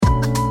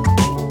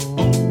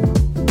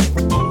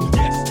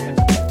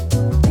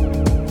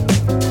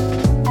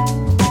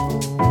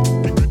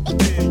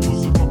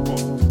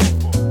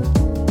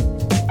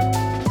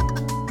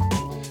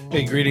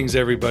Hey, greetings,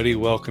 everybody.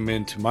 Welcome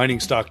into Mining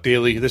Stock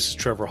Daily. This is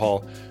Trevor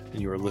Hall,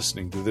 and you are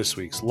listening to this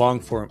week's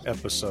long-form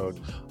episode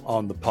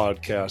on the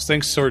podcast.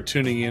 Thanks for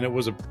tuning in. It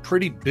was a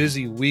pretty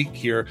busy week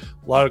here.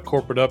 A lot of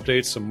corporate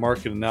updates, some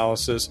market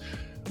analysis.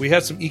 We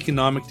had some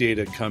economic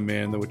data come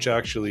in, which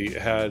actually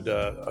had,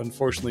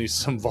 unfortunately,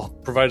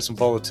 provided some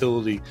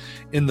volatility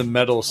in the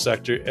metal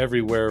sector,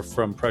 everywhere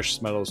from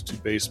precious metals to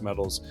base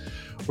metals.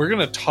 We're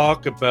going to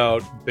talk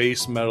about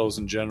base metals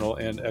in general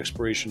and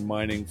exploration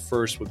mining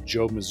first with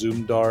Joe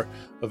Mazumdar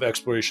of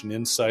Exploration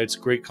Insights.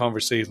 Great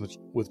conversation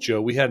with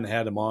Joe. We hadn't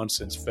had him on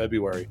since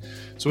February,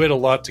 so we had a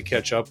lot to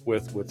catch up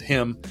with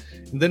him.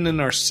 And then in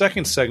our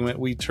second segment,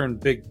 we turn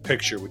big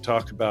picture. We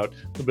talk about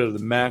a little bit of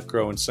the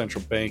macro and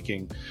central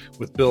banking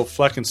with Bill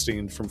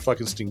Fleckenstein from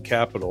Fleckenstein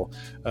Capital,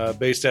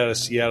 based out of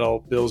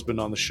Seattle. Bill's been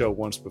on the show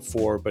once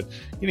before, but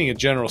getting a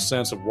general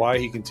sense of why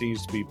he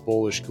continues to be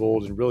bullish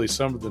gold and really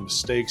some of the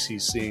mistakes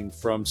he's seeing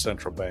from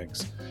central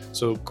banks.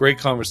 So great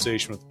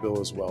conversation with Bill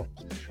as well.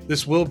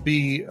 This will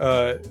be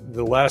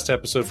the last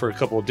episode for a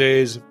couple of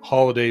days,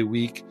 holiday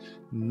week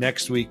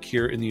next week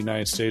here in the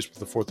United States with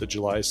the 4th of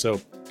July.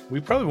 So we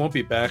probably won't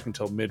be back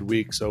until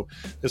midweek. So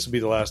this will be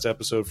the last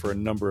episode for a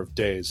number of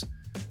days.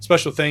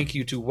 Special thank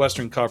you to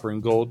Western Copper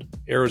and Gold,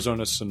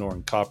 Arizona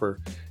Sonoran Copper,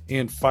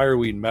 and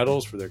Fireweed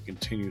Metals for their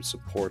continued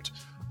support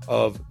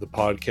of the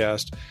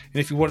podcast. And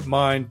if you wouldn't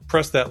mind,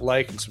 press that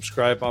like and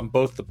subscribe on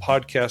both the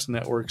podcast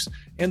networks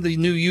and the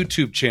new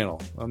YouTube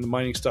channel, on the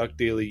Mining Stock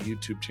Daily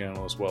YouTube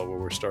channel as well, where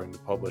we're starting to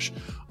publish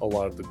a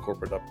lot of the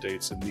corporate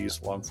updates in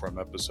these long-form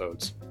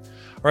episodes.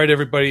 All right,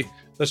 everybody,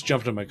 let's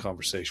jump into my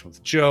conversation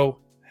with Joe.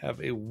 Have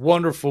a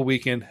wonderful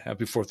weekend.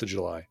 Happy 4th of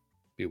July.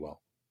 Be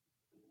well.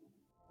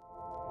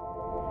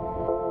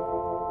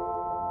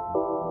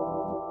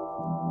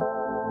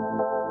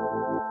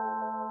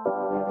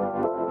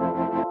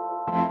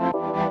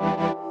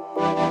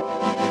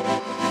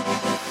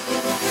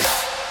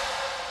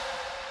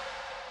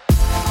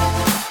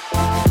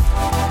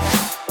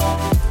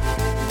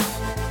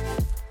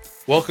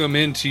 Welcome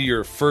into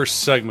your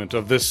first segment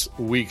of this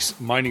week's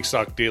Mining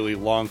Stock Daily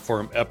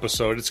long-form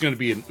episode. It's going to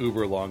be an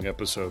uber long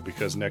episode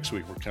because next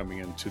week we're coming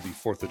into the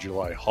 4th of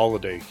July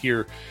holiday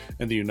here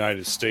in the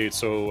United States.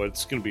 So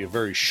it's going to be a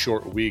very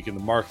short week in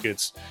the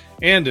markets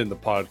and in the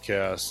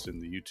podcast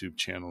and the YouTube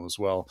channel as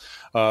well.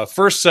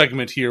 First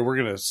segment here, we're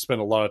going to spend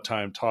a lot of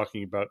time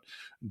talking about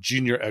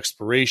junior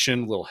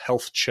exploration, a little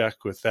health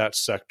check with that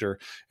sector,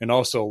 and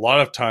also a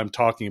lot of time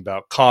talking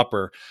about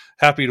copper.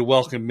 Happy to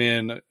welcome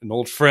in an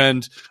old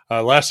friend.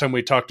 Last time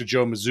we talked to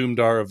Joe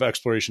Mazumdar of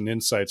Exploration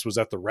Insights was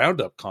at the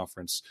Roundup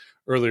conference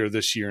earlier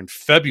this year in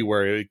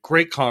February. A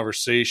great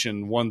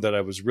conversation, one that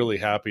I was really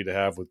happy to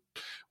have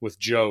with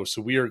Joe.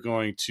 So we are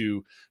going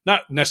to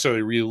not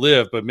necessarily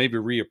relive, but maybe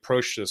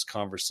reapproach this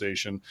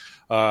conversation.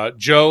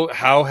 Joe,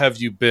 how have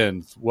you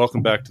been?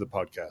 Welcome back to the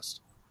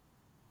podcast.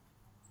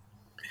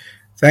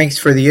 Thanks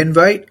for the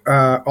invite.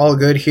 All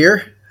good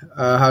here.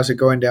 How's it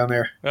going down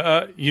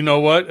there? You know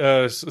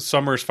what?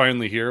 Summer's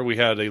finally here.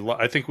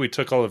 I think we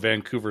took all of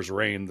Vancouver's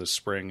rain this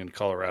spring in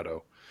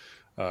Colorado.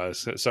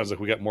 It sounds like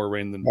we got more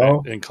rain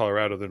in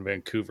Colorado than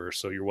Vancouver,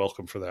 so you're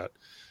welcome for that.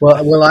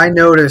 Well, I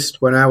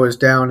noticed when I was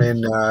down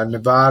in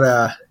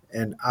Nevada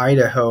and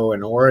Idaho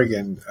and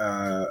Oregon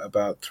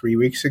about 3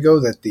 weeks ago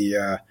that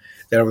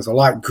that it was a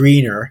lot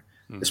greener,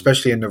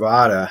 especially in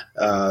Nevada,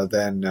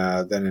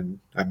 than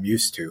I'm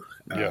used to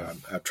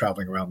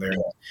traveling around there.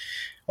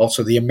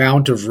 Also, the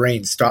amount of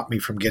rain stopped me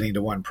from getting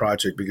to one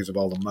project because of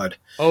all the mud.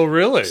 Oh,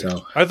 really?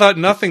 So, I thought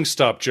nothing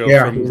stopped Joe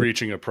from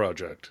reaching a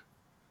project.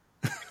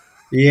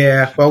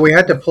 Yeah, well, we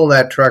had to pull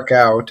that truck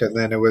out, and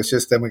then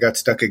then we got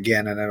stuck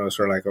again, and then it was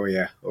sort of like, oh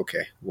yeah,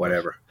 okay,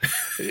 whatever.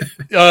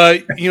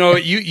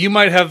 You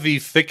might have the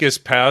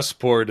thickest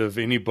passport of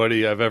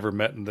anybody I've ever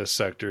met in this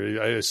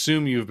sector. I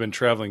assume you've been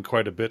traveling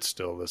quite a bit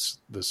still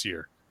this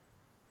year.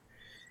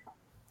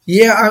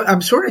 Yeah,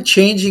 I'm sort of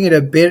changing it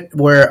a bit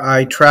where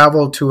I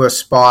travel to a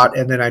spot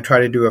and then I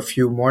try to do a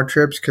few more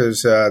trips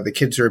because the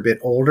kids are a bit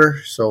older,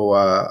 so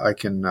I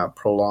can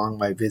prolong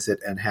my visit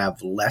and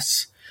have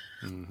less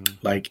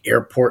like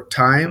airport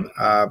time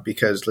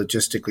because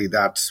logistically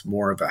that's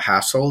more of a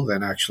hassle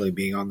than actually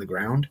being on the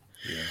ground.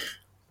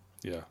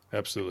 Yeah,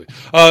 absolutely.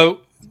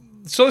 So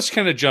let's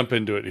kind of jump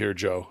into it here,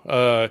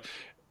 Joe.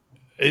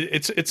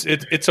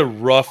 It's a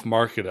rough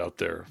market out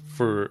there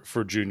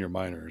for junior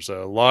miners.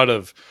 A lot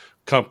of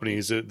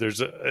companies,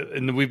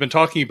 and we've been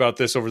talking about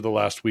this over the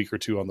last week or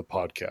two on the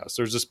podcast.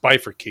 There's this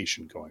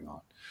bifurcation going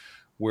on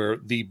where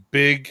the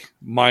big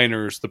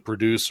miners, the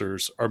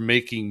producers, are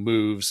making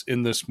moves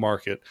in this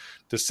market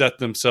to set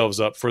themselves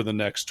up for the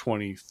next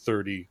 20,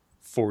 30,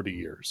 40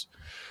 years.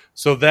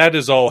 So that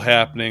is all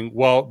happening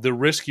while the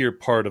riskier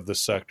part of the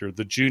sector,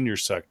 the junior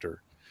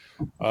sector,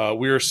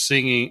 we're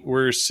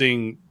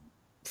seeing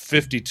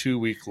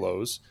 52-week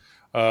lows.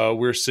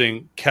 We're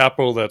seeing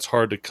capital that's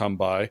hard to come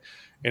by.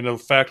 And in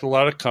fact, a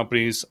lot of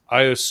companies,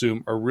 I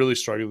assume, are really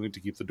struggling to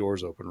keep the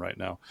doors open right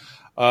now.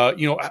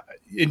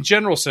 In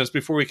general sense,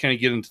 before we kind of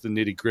get into the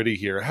nitty gritty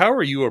here, how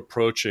are you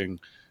approaching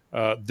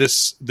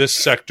this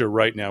sector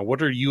right now?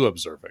 What are you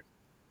observing?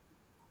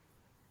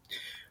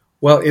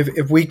 Well,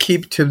 if we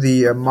keep to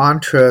the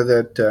mantra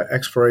that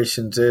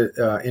Explorations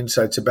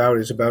Insights about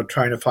is about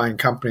trying to find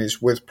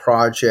companies with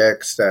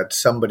projects that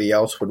somebody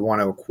else would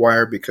want to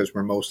acquire because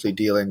we're mostly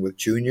dealing with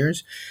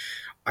juniors.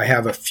 I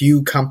have a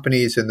few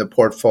companies in the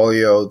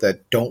portfolio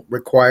that don't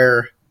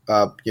require,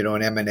 an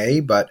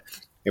M&A, but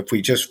if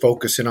we just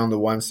focus in on the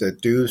ones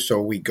that do,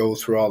 so we go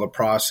through all the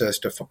process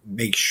to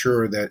make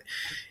sure that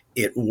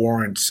it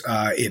warrants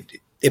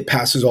it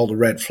passes all the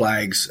red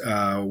flags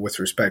with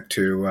respect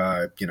to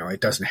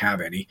it doesn't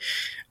have any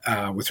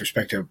with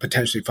respect to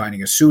potentially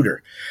finding a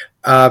suitor.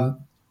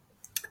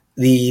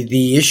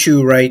 The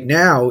issue right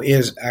now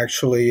is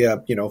actually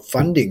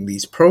funding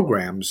these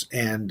programs,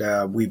 and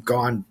we've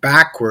gone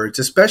backwards,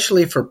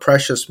 especially for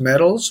precious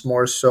metals,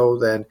 more so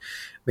than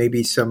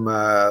maybe some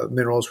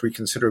minerals we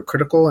consider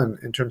critical. And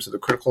in terms of the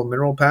critical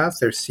mineral path,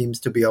 there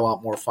seems to be a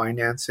lot more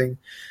financing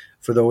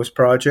for those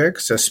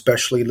projects,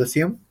 especially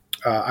lithium.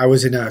 I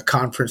was in a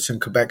conference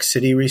in Quebec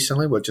City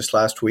recently, just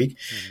last week,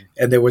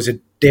 and there was a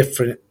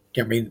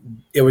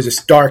it was a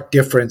stark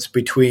difference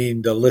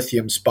between the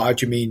lithium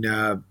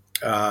spodumene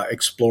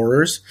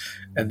explorers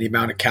and the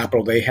amount of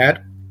capital they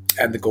had,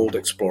 and the gold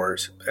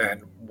explorers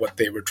and what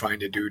they were trying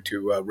to do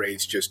to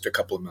raise just a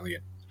couple of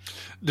million.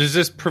 Does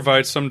this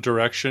provide some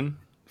direction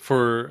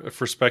for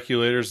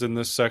speculators in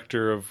this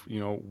sector of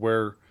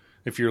where,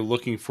 if you're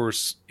looking for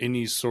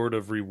any sort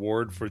of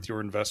reward for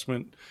your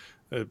investment,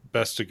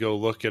 best to go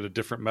look at a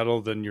different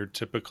metal than your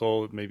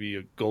typical, maybe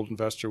a gold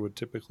investor would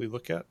typically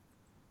look at?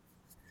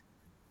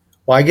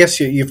 Well, I guess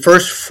you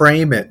first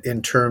frame it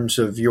in terms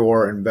of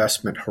your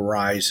investment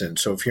horizon.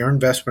 So if your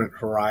investment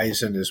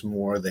horizon is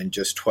more than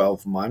just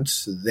 12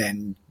 months,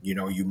 then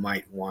you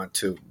might want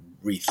to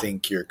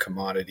rethink your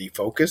commodity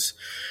focus.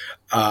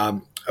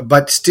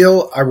 But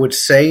still, I would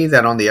say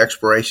that on the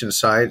exploration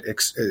side,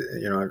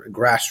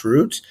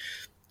 grassroots,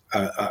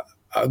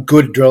 a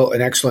good drill, an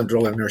excellent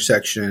drill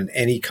intersection in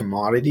any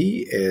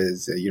commodity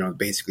is,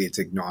 basically it's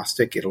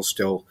agnostic. It'll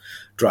still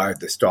drive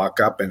the stock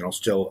up and it'll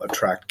still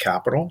attract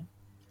capital.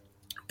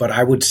 But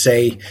I would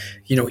say,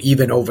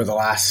 even over the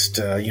last,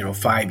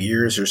 5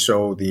 years or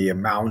so, the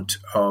amount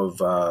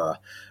of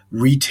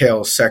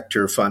retail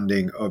sector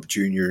funding of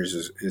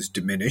juniors is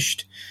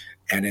diminished.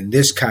 And in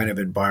this kind of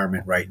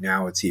environment right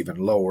now, it's even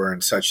lower,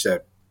 and such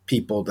that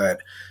people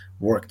that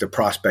work the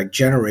prospect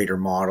generator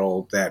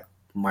model that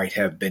might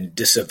have been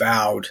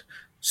disavowed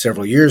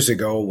several years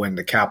ago when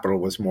the capital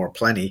was more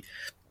plenty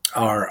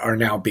are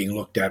now being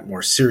looked at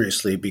more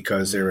seriously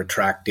because they're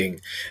attracting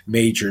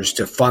majors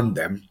to fund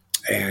them.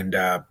 And,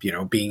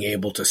 being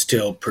able to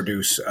still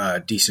produce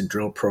decent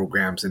drill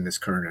programs in this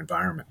current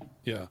environment.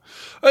 Yeah.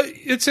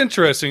 It's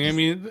interesting. I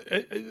mean,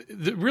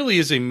 it really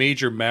is a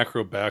major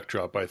macro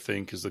backdrop, I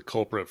think, is the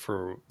culprit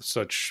for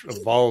such a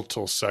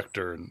volatile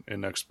sector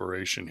in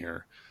exploration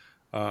here.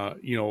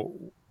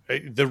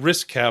 The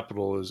risk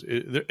capital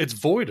it's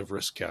void of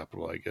risk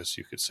capital, I guess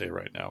you could say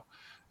right now.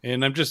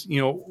 And I'm just,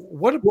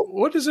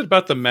 what is it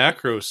about the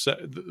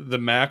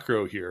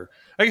macro here?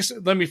 I guess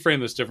let me frame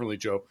this differently,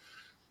 Joe.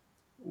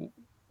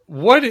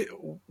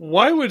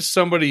 Why would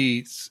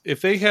somebody, if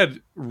they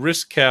had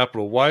risk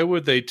capital, why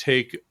would they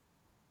take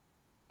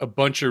a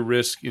bunch of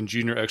risk in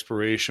junior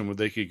exploration when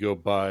they could go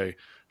buy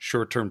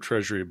short-term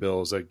treasury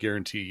bills that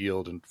guarantee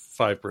yield in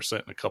 5%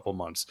 in a couple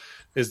months?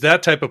 Is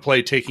that type of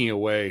play taking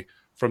away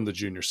from the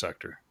junior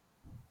sector?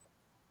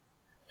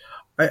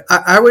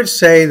 I would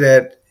say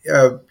that,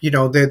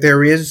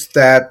 there is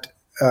that,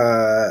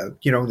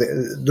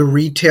 the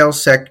retail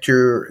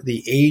sector,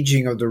 the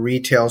aging of the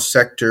retail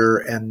sector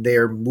and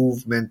their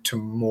movement to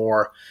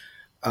more,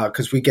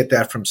 because we get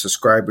that from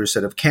subscribers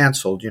that have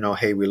canceled,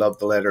 hey, we love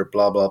the letter,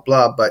 blah, blah,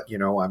 blah, but,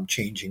 I'm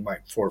changing my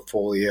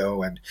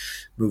portfolio and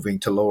moving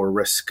to lower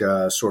risk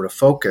sort of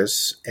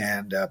focus.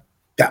 And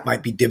that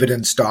might be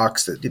dividend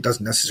stocks. That it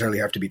doesn't necessarily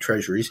have to be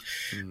treasuries,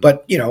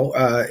 but,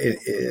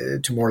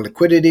 to more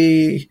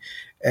liquidity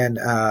and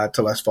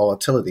to less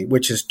volatility,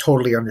 which is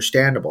totally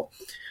understandable.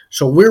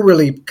 So we're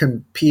really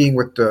competing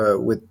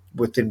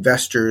with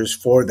investors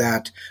for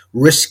that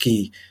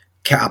risky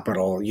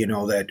capital,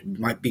 that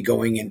might be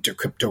going into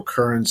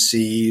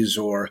cryptocurrencies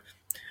or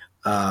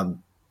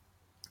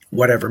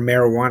whatever,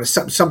 marijuana,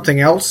 something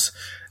else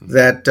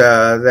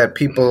that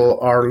people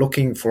are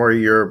looking for,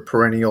 your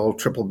perennial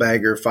triple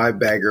bagger, five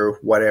bagger,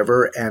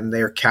 whatever, and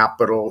their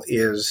capital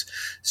is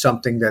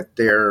something that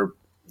they're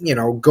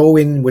go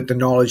in with the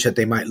knowledge that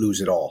they might lose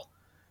it all.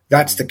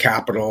 That's the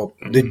capital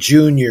the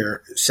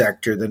junior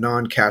sector, the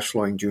non-cash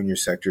flowing junior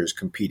sector, is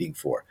competing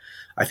for.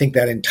 I think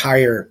that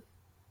entire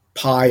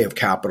pie of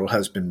capital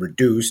has been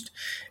reduced,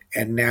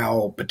 and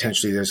now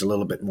potentially there's a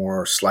little bit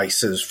more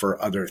slices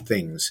for other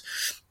things.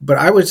 But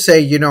I would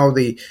say,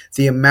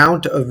 the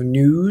amount of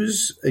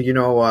news,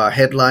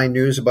 headline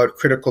news about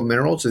critical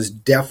minerals is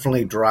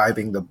definitely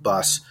driving the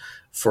bus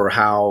for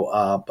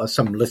how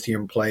some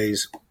lithium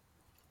plays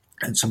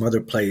and some other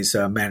plays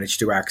manage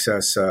to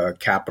access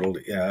capital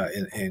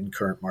in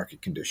current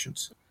market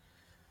conditions.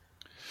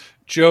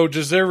 Joe,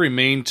 does there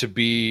remain to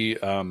be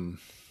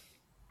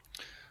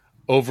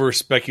over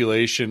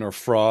speculation or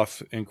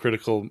froth in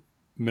critical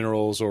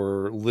minerals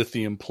or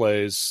lithium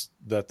plays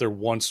that there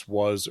once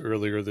was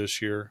earlier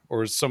this year,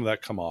 or has some of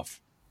that come off?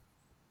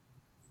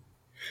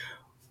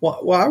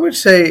 Well, I would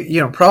say,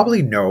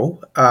 probably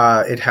no.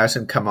 It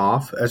hasn't come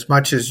off as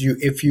much as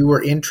if you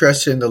were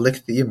interested in the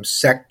lithium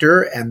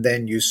sector and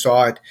then you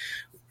saw it,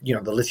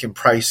 the lithium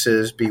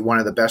prices be one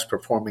of the best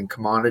performing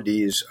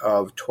commodities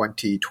of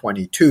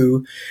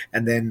 2022.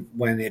 And then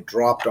when it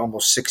dropped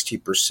almost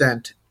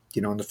 60%,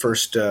 in the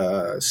first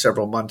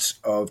several months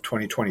of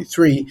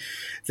 2023,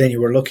 then you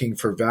were looking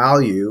for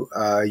value.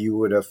 You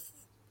would have,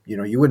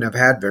 you wouldn't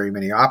have had very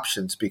many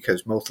options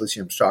because most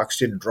lithium stocks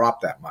didn't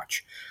drop that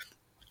much.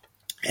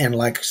 And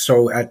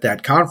so at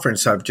that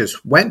conference I've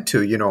just went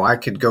to, I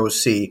could go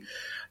see,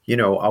 a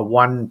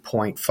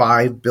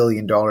 $1.5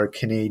 billion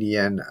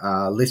Canadian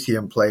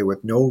lithium play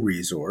with no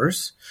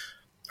resource.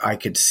 I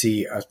could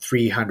see a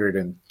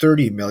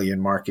 330 million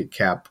market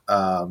cap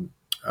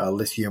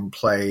lithium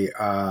play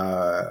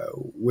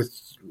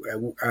with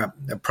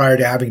prior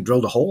to having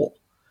drilled a hole.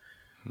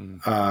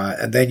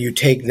 And then you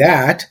take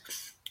that,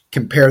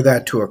 compare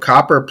that to a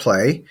copper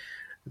play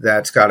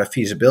that's got a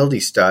feasibility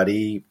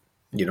study,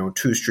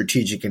 two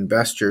strategic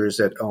investors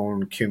that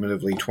own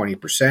cumulatively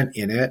 20%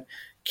 in it,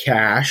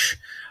 cash,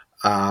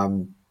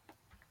 and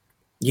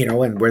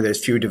where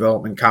there's few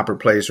development copper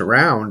plays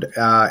around,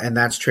 and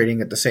that's trading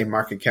at the same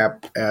market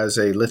cap as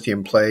a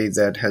lithium play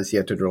that has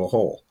yet to drill a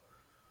hole.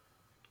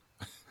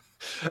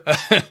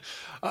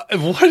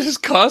 What is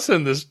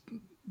causing this?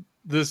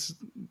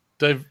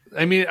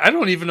 I mean, I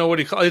don't even know what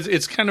he calls it.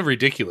 It's kind of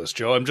ridiculous,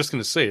 Joe. I'm just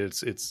going to say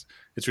it's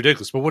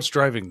ridiculous. But what's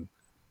driving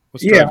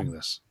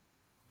this?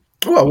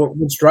 Well,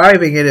 what's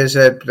driving it is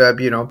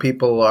that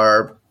people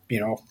are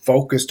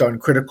focused on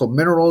critical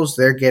minerals.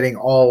 They're getting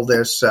all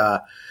this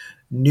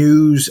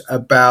news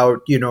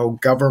about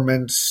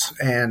governments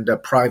and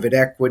private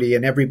equity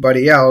and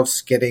everybody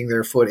else getting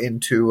their foot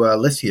into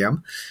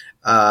lithium,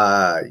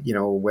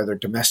 whether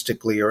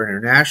domestically or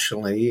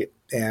internationally,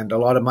 and a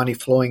lot of money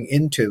flowing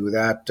into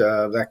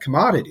that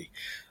commodity.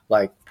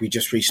 Like we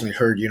just recently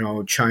heard,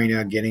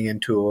 China getting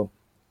into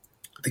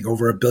I think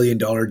over $1 billion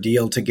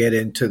deal to get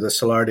into the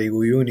Salar de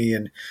Uyuni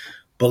in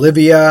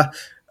Bolivia,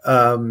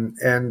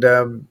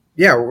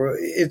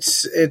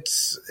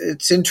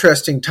 it's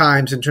interesting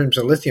times in terms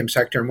of the lithium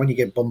sector. And when you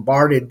get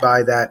bombarded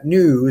by that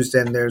news,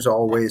 then there's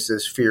always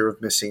this fear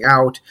of missing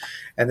out,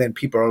 and then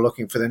people are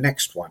looking for the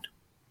next one,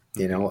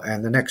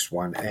 and the next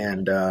one,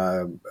 and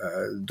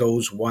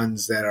those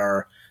ones that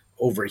are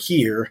over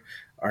here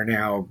are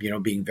now,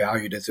 being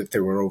valued as if they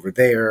were over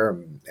there,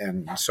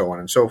 and so on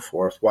and so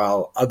forth,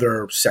 while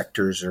other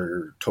sectors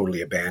are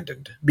totally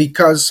abandoned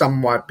because of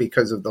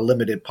the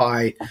limited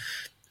pie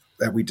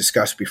that we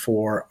discussed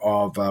before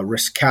of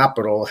risk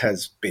capital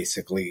has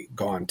basically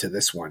gone to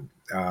this one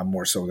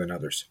more so than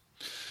others.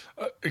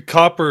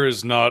 Copper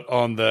is not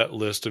on that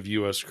list of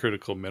U.S.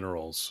 critical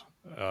minerals.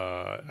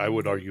 I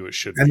would argue it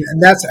should be.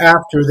 And that's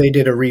after they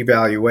did a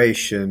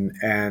revaluation,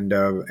 and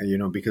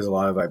because a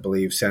lot of, I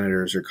believe,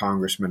 senators or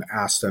congressmen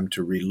asked them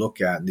to relook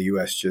at, and the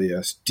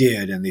USGS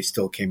did, and they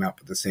still came up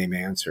with the same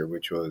answer,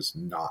 which was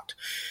not,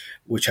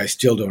 which I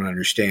still don't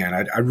understand.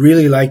 I'd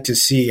really like to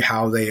see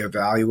how they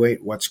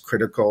evaluate what's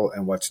critical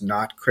and what's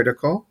not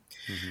critical.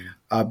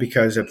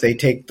 Because if they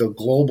take the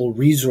global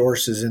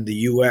resources in the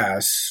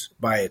U.S.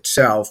 by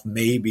itself,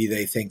 maybe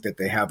they think that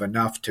they have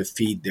enough to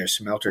feed their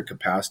smelter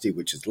capacity,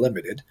 which is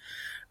limited.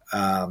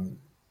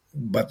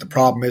 But the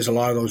problem is a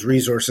lot of those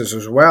resources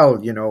as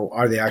well,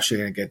 are they actually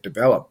going to get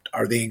developed?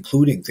 Are they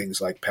including things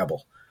like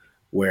Pebble,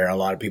 where a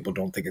lot of people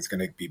don't think it's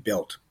going to be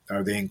built?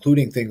 Are they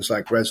including things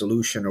like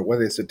Resolution, or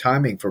whether it's the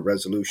timing for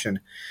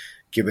Resolution,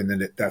 given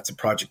that that's a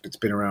project that's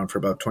been around for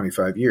about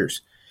 25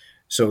 years?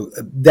 So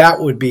that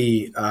would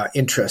be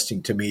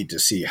interesting to me to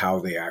see how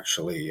they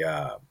actually,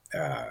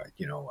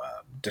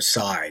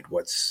 decide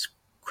what's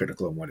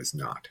critical and what is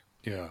not.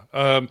 Yeah.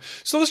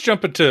 So let's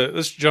jump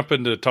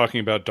into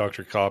talking about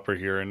Dr. Copper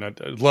here, and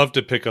I'd love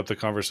to pick up the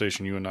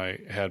conversation you and I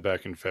had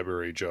back in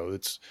February, Joe.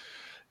 It's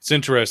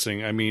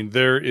interesting. I mean,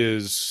 there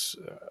is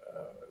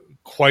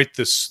quite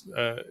this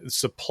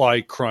supply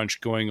crunch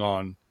going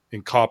on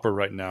in copper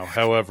right now.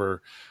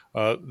 However,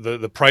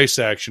 the price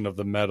action of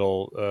the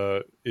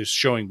metal is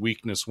showing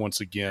weakness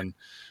once again.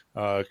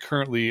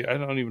 Currently, I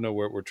don't even know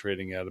where we're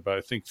trading at. About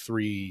I think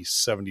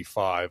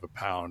 $3.75 a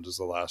pound is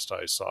the last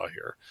I saw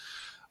here.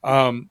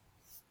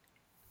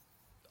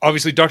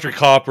 Obviously, Dr.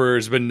 Copper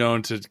has been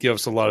known to give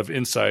us a lot of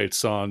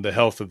insights on the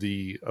health of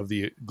the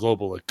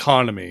global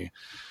economy.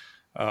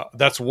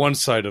 That's one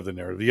side of the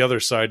narrative. The other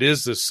side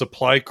is this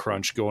supply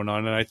crunch going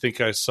on, and I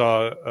think I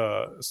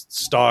saw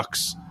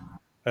stocks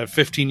at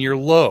 15-year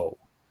low.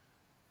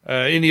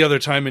 Any other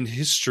time in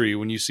history,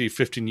 when you see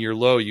 15-year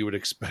low, you would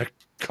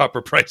expect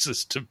copper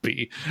prices to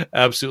be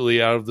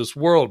absolutely out of this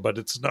world, but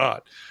it's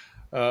not.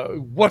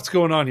 What's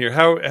going on here?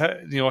 How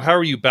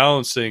are you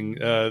balancing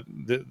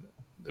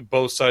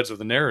both sides of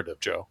the narrative,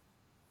 Joe?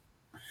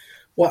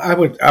 Well,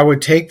 I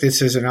would take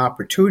this as an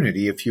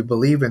opportunity if you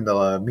believe in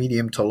the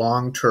medium to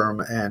long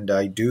term, and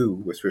I do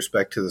with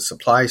respect to the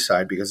supply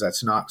side, because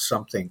that's not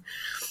something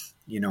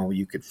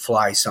you could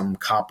fly some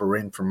copper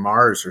in from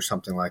Mars or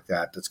something like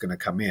that that's going to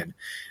come in.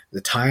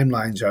 The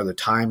timelines are the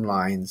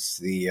timelines.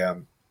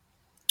 The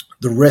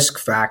risk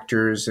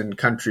factors in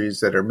countries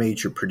that are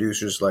major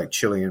producers like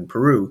Chile and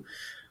Peru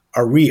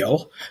are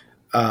real.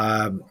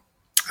 And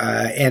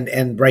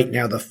right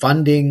now the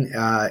funding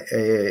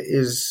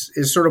is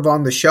sort of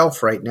on the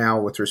shelf right now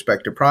with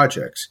respect to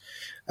projects,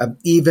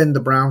 even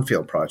the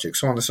brownfield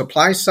projects. So on the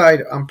supply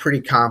side, I'm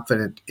pretty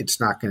confident it's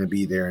not going to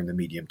be there in the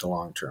medium to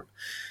long term.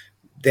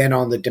 Then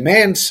on the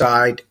demand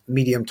side,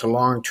 medium to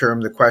long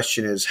term, the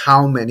question is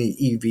how many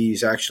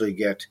EVs actually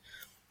get,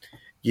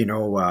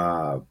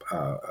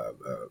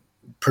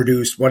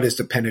 produced. What is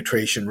the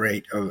penetration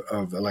rate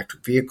of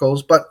electric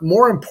vehicles? But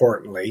more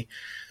importantly,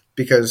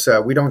 because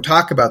we don't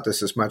talk about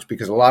this as much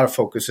because a lot of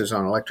focus is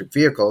on electric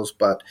vehicles,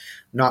 but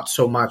not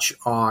so much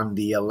on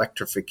the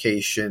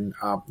electrification,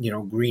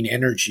 green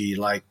energy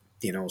like,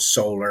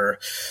 solar,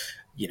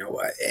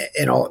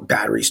 and all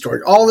battery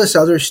storage, all this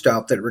other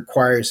stuff that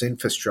requires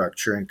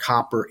infrastructure, and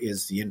copper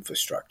is the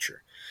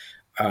infrastructure.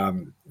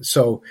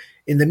 So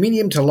in the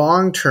medium to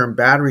long term,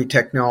 battery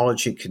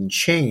technology can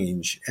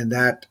change, and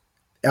that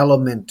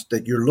element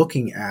that you're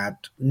looking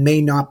at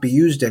may not be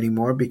used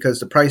anymore because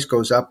the price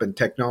goes up and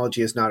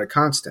technology is not a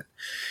constant.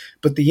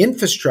 But the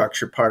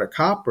infrastructure part of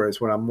copper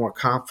is what I'm more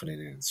confident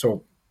in.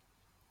 So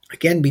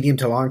again, medium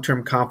to long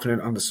term,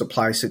 confident on the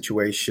supply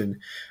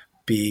situation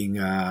being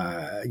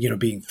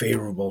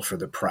favorable for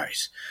the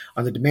price.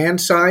 On the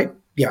demand side,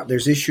 yeah,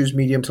 there's issues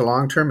medium to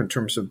long term in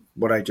terms of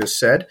what I just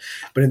said.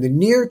 But in the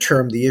near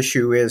term, the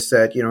issue is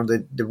that,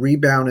 the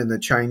rebound in the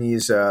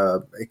Chinese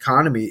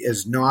economy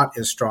is not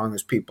as strong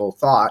as people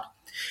thought.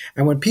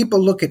 And when people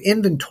look at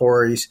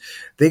inventories,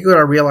 they got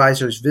to realize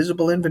there's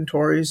visible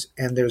inventories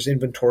and there's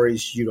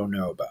inventories you don't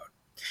know about.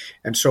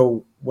 And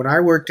so when I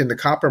worked in the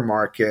copper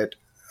market,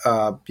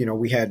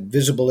 we had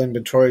visible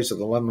inventories at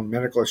the London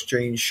Medical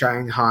Exchange,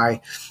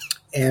 Shanghai,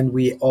 and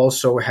we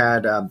also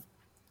had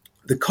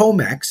the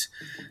COMEX,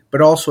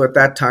 but also at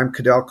that time,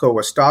 Codelco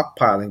was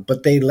stockpiling,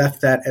 but they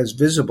left that as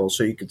visible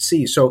so you could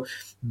see. So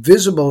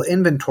visible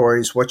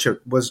inventories, which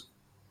was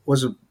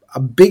a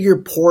bigger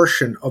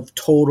portion of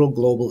total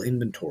global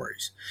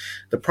inventories.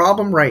 The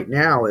problem right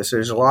now is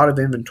there's a lot of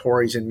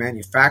inventories in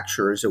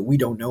manufacturers that we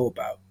don't know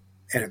about,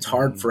 and it's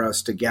hard for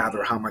us to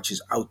gather how much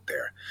is out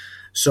there.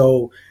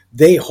 So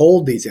they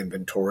hold these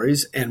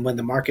inventories, and when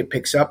the market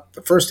picks up,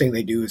 the first thing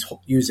they do is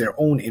use their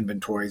own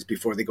inventories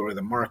before they go to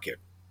the market.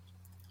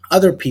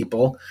 Other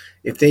people,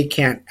 if they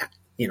can't,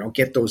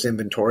 get those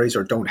inventories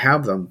or don't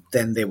have them,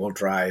 then they will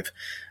drive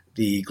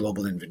the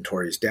global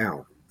inventories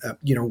down.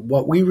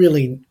 What we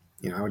really,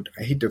 I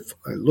hate to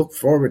look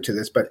forward to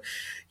this, but,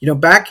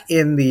 back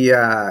in the,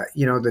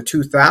 the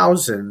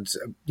 2000s,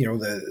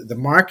 the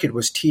market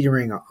was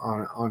teetering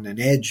on an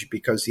edge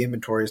because the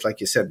inventories, like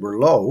you said, were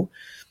low.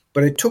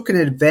 But it took an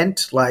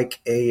event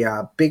like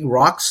a big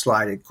rock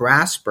slide at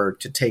Grasberg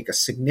to take a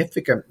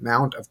significant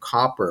amount of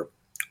copper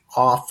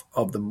off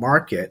of the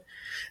market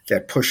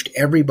that pushed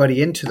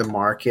everybody into the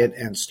market,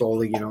 and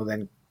slowly,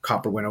 then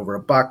copper went over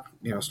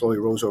 $1, slowly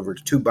rose over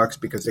to $2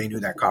 because they knew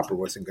that copper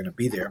wasn't going to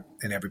be there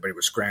and everybody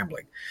was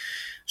scrambling.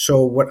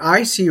 So what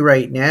I see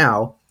right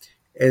now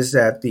is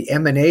that the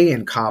M&A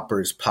in copper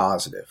is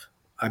positive.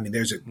 I mean,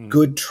 there's a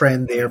good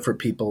trend there for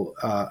people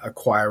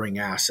acquiring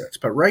assets,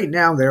 but right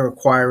now they're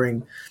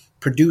acquiring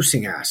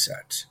producing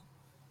assets.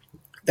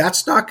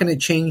 That's not going to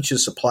change the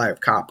supply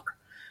of copper,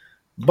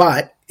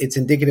 but it's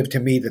indicative to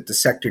me that the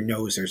sector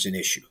knows there's an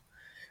issue.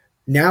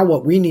 Now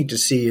what we need to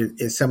see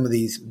is some of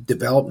these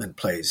development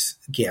plays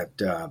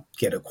get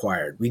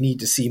acquired. We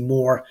need to see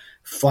more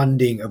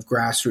funding of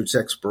grassroots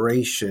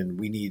exploration.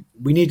 We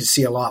need to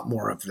see a lot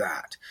more of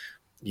that,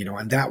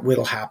 and that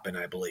will happen,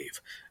 I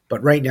believe.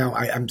 But right now,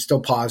 I'm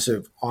still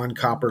positive on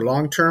copper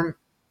long term,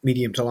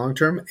 medium to long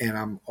term, and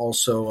I'm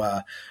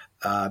also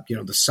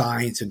the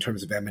signs in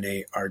terms of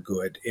M&A are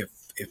good, if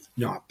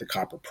not the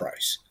copper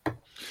price.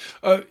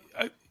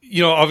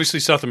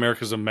 Obviously South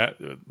America is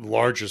the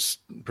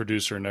largest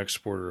producer and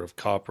exporter of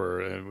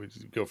copper, and we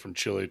go from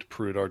Chile to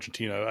Peru to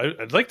Argentina.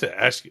 I'd like to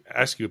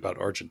ask you about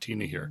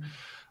Argentina here,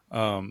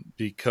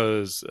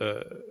 because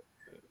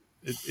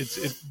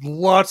it's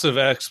lots of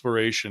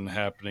exploration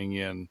happening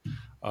in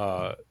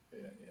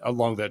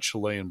along that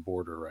Chilean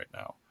border right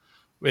now.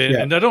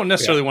 And I don't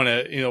necessarily want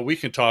to, we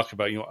can talk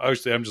about,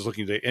 obviously I'm just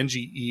looking today,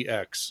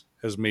 NGEX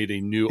has made a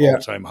new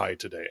all-time high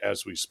today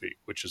as we speak,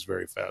 which is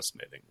very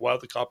fascinating, while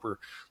the copper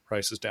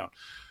price is down.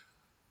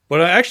 But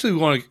I actually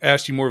want to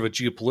ask you more of a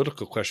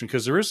geopolitical question,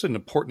 because there is an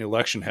important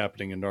election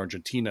happening in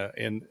Argentina,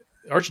 and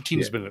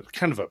Argentina's been a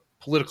kind of a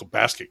political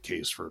basket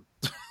case for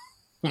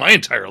my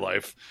entire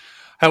life.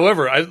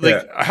 However,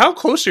 how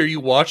closely are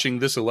you watching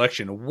this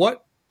election?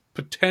 What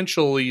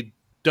potentially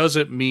does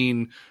it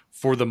mean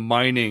for the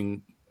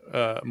mining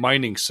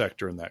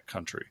sector in that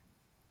country?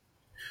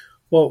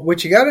 Well,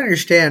 what you got to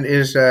understand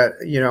is that,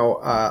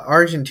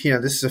 Argentina,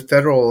 this is a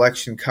federal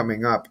election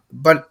coming up,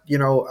 but,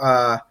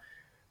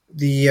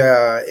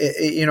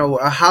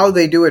 how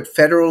they do it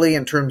federally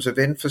in terms of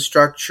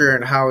infrastructure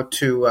and how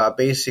to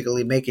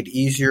basically make it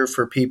easier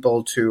for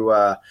people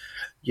to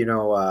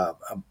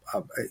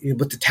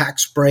with the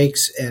tax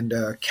breaks and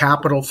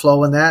capital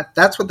flow and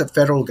that's what the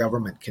federal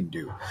government can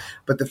do.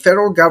 But the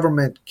federal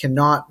government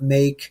cannot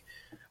make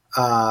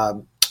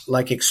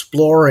like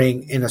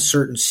exploring in a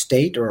certain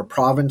state or a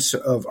province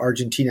of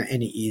Argentina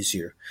any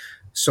easier.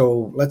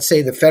 So let's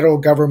say the federal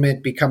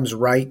government becomes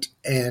right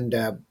and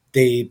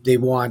they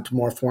want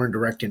more foreign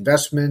direct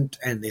investment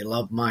and they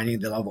love mining,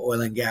 they love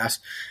oil and gas,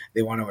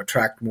 they want to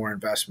attract more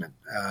investment.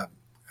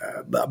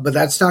 But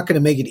that's not going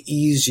to make it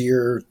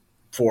easier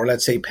for,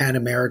 let's say, Pan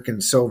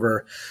American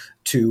Silver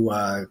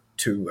to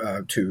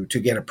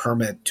get a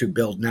permit to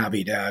build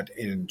Navidad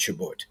in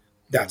Chubut.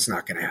 That's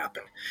not going to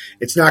happen.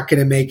 It's not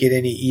going to make it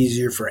any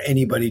easier for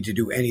anybody to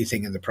do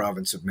anything in the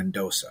province of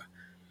Mendoza.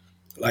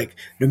 Like,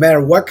 no matter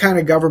what kind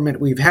of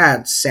government we've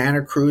had,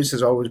 Santa Cruz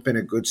has always been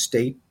a good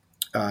state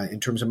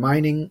in terms of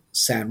mining,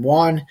 San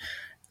Juan,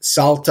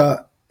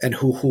 Salta, and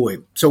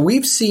Jujuy. So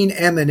we've seen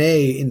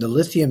M&A in the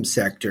lithium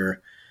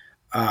sector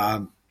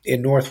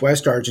in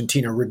northwest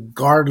Argentina,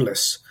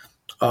 regardless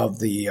of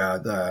the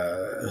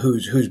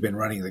who's been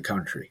running the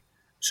country.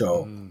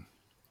 So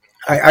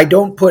I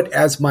don't put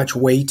as much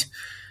weight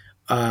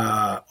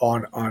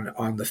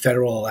on the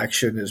federal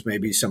election as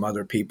maybe some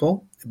other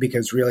people,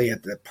 because really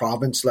at the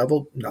province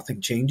level, nothing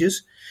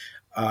changes.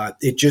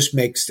 It just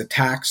makes the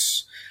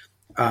tax,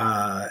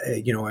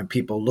 and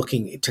people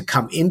looking to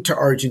come into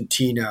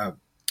Argentina,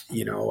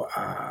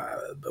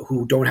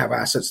 who don't have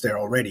assets there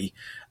already,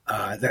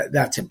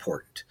 that's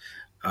important.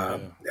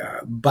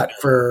 But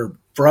for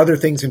other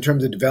things in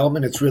terms of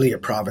development, it's really a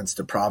province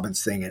to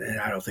province thing,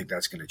 and I don't think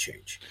that's going to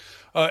change.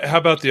 How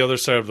about the other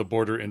side of the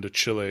border into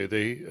Chile?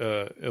 They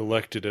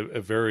elected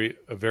a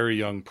very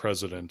young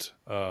president.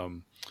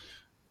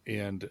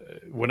 And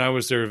when I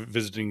was there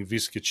visiting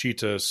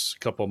Vizcachitas a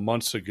couple of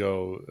months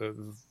ago,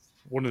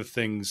 one of the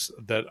things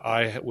that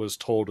I was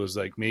told was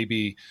like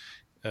maybe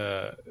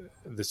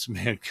this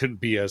man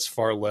couldn't be as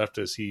far left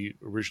as he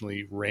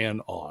originally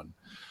ran on.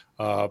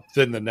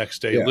 Then the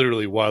next day,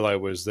 literally while I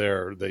was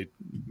there, they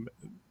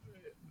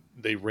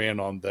ran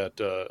on that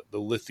the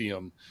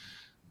lithium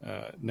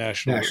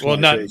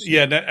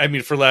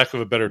nationalization. For lack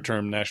of a better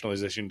term,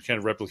 nationalization, kind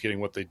of replicating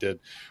what they did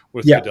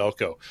with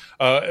Codelco.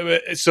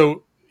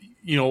 So,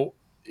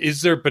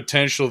 is there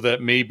potential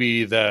that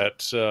maybe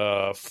that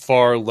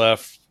far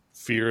left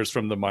fears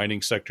from the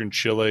mining sector in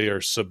Chile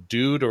are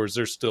subdued, or is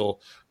there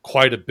still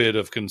quite a bit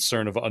of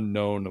concern of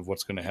unknown of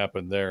what's going to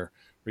happen there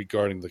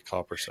regarding the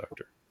copper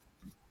sector?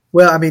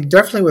 Well,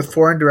 definitely with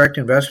foreign direct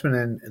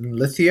investment in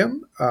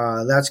lithium,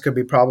 that's going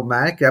to be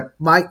problematic. That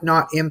might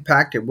not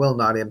impact, it will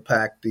not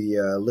impact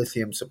the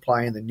lithium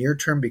supply in the near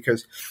term,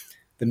 because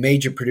the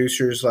major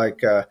producers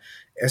like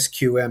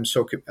SQM,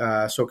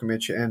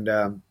 Soquimich,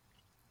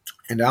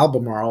 and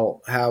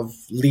Albemarle have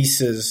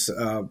leases.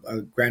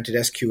 Granted,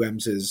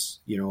 SQM's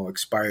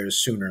expires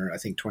sooner, I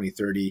think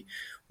 2030,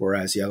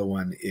 whereas the other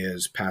one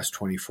is past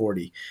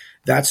 2040.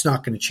 That's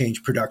not going to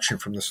change production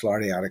from the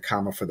Salar de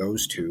Atacama for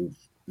those two,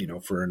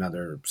 for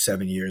another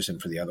 7 years,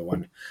 and for the other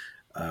one,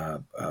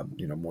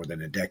 more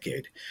than a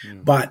decade.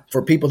 But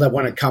for people that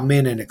want to come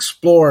in and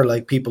explore,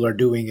 like people are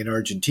doing in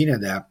Argentina,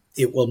 that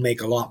it will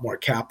make a lot more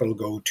capital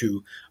go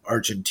to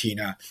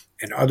Argentina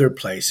and other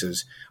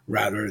places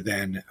rather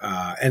than,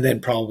 and then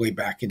probably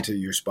back into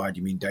your spot,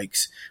 you mean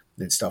dikes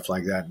and stuff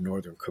like that in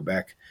northern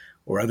Quebec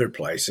or other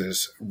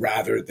places,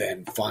 rather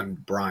than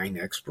fund brine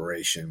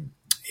exploration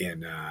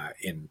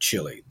in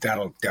Chile.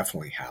 That'll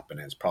definitely happen.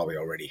 It's probably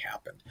already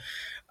happened.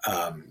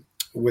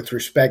 With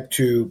respect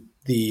to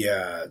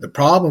the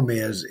problem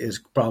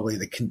is probably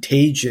the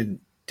contagion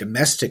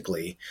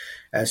domestically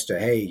as to,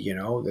 hey,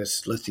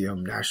 this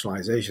lithium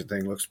nationalization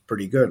thing looks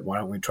pretty good. Why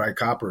don't we try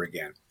copper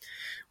again?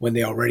 When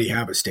they already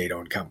have a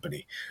state-owned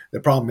company. The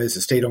problem is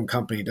the state-owned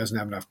company doesn't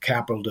have enough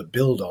capital to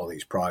build all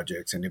these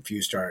projects. And if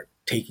you start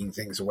taking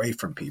things away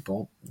from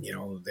people,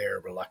 they're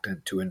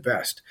reluctant to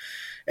invest.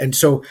 And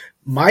so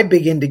my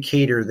big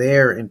indicator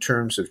there in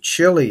terms of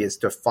Chile is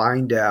to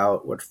find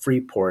out what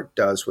Freeport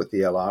does with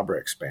the El Abra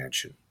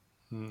expansion.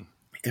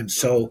 And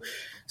so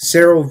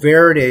Cerro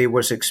Verde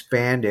was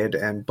expanded,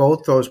 and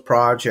both those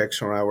projects,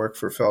 when I worked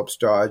for Phelps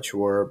Dodge,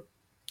 were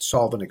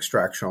solvent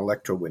extraction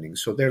electrowinning.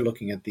 So they're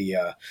looking at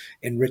the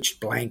enriched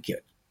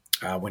blanket.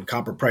 When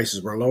copper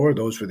prices were lower,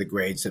 those were the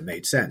grades that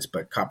made sense.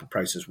 But copper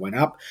prices went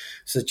up,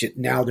 such that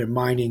now they're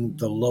mining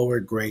the lower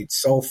grade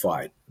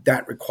sulfide.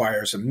 That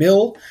requires a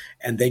mill,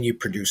 and then you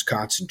produce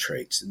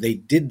concentrates. They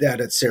did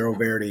that at Cerro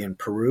Verde in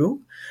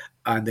Peru,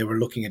 and they were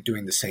looking at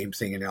doing the same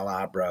thing in El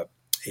Abra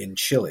in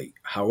Chile.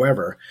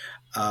 However,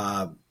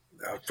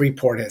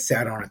 Freeport has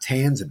sat on its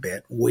hands a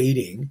bit,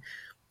 waiting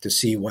to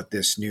see what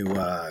this new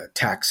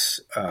tax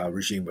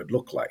regime would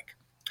look like.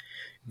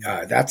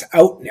 That's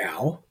out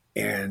now.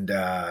 And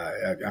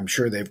I'm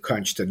sure they've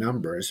crunched the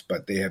numbers,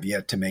 but they have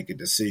yet to make a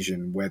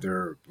decision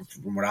whether,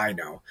 from what I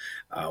know,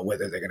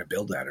 whether they're going to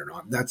build that or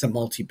not. That's a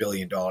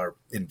multi-billion-dollar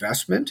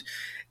investment.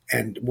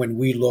 And when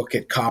we look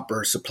at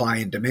copper supply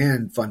and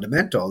demand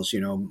fundamentals, a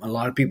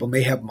lot of people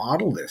may have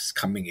modeled this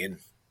coming in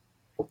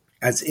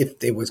as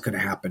if it was going to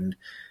happen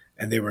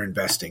and they were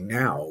investing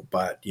now.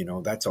 But,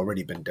 that's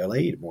already been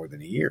delayed more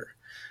than a year.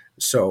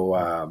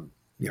 So,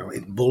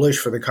 it's bullish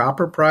for the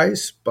copper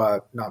price,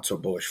 but not so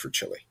bullish for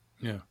Chile.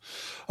 Yeah.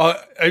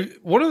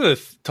 One of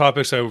the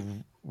topics I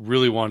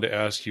really wanted to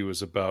ask you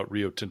is about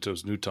Rio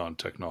Tinto's Nuton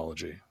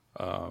technology.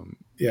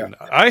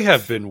 I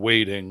have been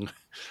waiting.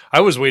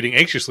 I was waiting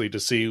anxiously to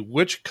see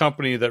which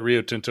company that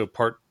Rio Tinto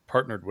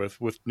partnered with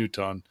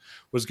Nuton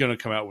was going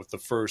to come out with the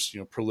first,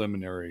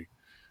 preliminary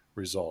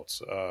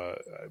results.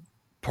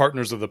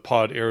 Partners of the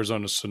pod,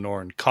 Arizona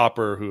Sonora and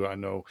Copper, who I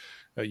know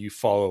you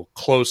follow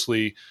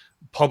closely,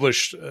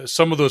 published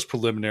some of those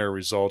preliminary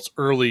results,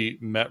 early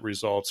met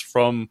results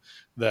from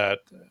the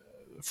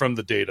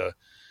data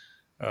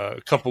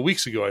a couple of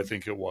weeks ago, I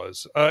think it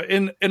was.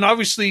 And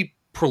obviously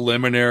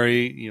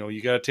preliminary,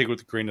 you got to take it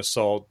with a grain of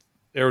salt.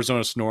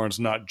 Arizona Sonoran's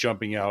not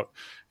jumping out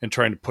and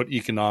trying to put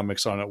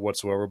economics on it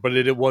whatsoever, but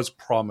it was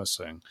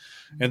promising.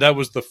 And that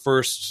was the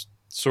first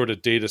sort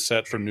of data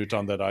set from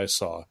Nuton that I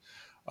saw.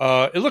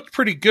 It looked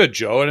pretty good,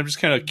 Joe, and I'm just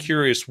kind of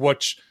curious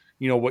what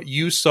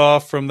you saw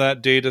from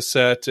that data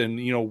set and,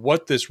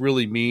 what this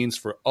really means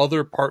for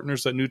other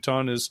partners that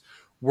Nuton is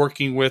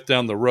working with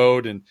down the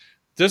road. And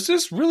does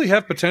this really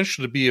have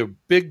potential to be a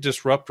big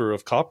disruptor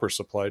of copper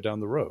supply down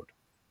the road?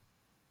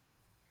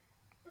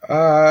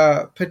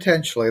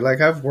 Potentially.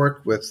 Like, I've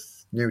worked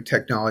with new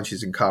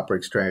technologies in copper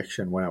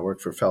extraction when I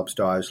worked for Phelps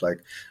Dodge, like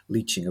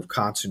leaching of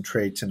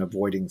concentrates and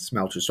avoiding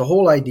smelters. The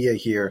whole idea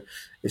here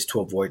is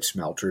to avoid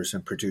smelters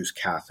and produce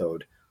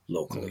cathode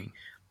locally.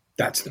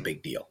 That's the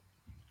big deal.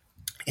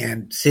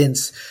 And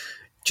since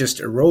just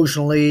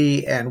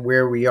erosionally and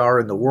where we are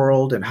in the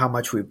world and how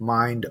much we've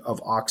mined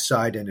of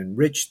oxide and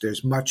enriched,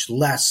 there's much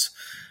less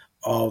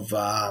of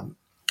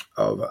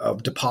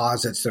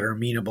deposits that are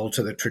amenable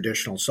to the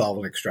traditional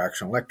solvent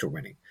extraction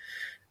electrowinning.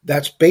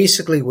 That's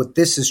basically what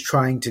this is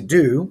trying to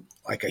do,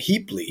 like a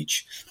heap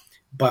leach,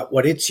 but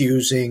what it's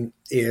using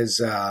is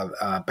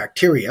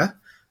bacteria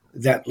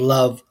that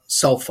love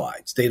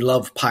sulfides. They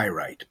love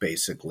pyrite,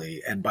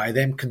 basically, and by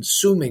them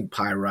consuming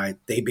pyrite,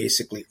 they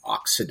basically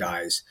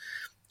oxidize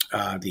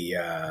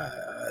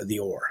the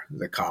ore,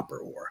 the copper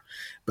ore.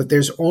 But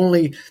there's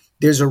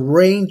a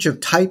range of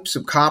types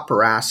of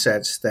copper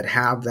assets that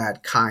have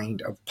that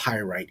kind of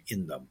pyrite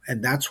in them.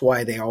 And that's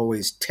why they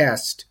always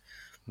test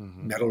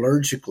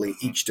metallurgically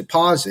each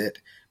deposit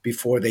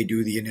before they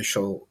do the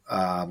initial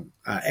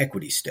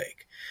equity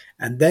stake.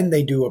 And then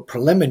they do a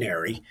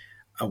preliminary,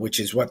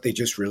 which is what they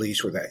just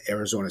released with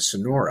Arizona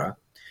Sonora.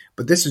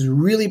 But this is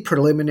really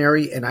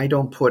preliminary, and I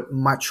don't put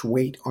much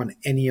weight on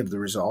any of the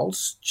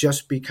results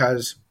just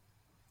because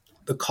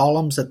the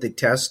columns that they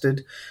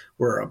tested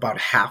were about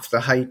half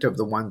the height of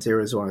the ones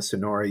Arizona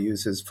Sonora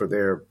uses for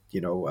their,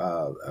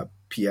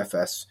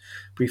 PFS,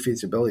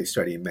 pre-feasibility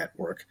study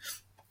network.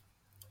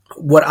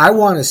 What I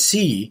want to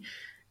see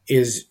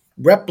is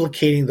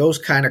replicating those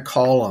kind of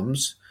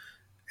columns,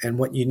 and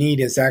what you need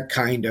is that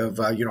kind of,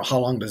 how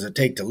long does it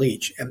take to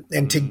leach?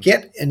 And to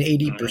get an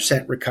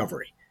 80%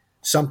 recovery,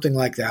 something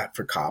like that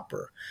for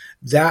copper,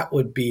 that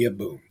would be a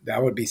boom.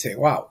 That would be saying,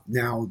 wow,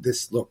 now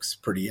this looks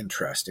pretty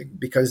interesting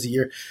because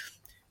you're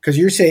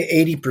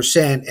saying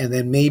 80% and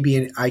then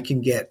maybe I can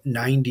get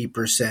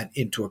 90%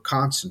 into a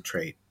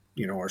concentrate,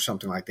 or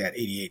something like that,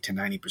 88 to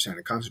 90%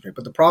 of concentrate.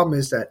 But the problem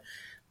is that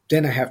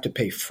then I have to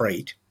pay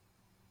freight,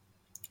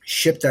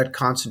 ship that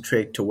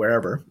concentrate to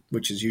wherever,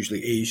 which is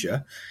usually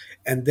Asia,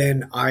 and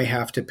then I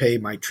have to pay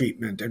my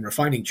treatment and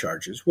refining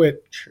charges,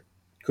 which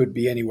could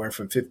be anywhere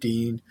from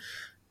 15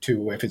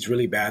 to, if it's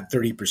really bad,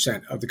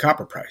 30% of the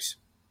copper price.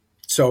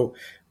 So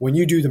when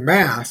you do the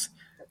math,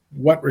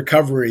 what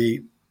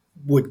recovery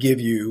would give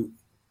you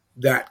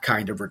that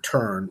kind of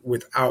return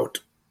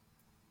without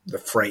the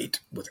freight,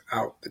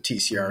 without the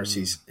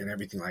TCRCs and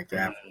everything like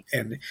that?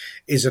 And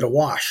is it a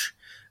wash?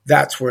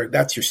 That's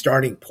your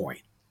starting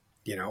point.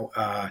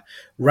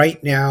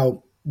 Right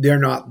now they're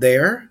not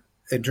there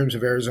in terms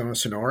of Arizona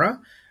Sonora,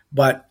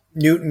 but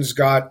Newton's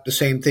got the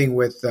same thing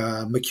with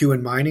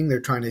McEwen Mining.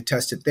 They're trying to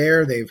test it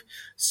there. They've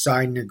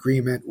signed an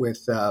agreement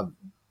with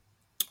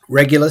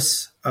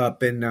Regulus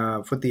up in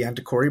for the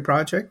Antiquary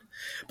project.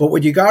 But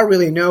what you got to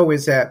really know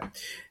is that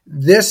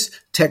this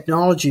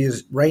technology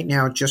is right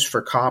now just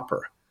for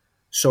copper.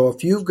 So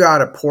if you've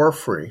got a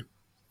porphyry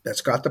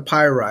that's got the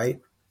pyrite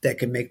that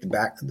can make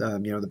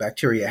the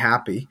bacteria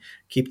happy,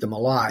 keep them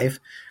alive,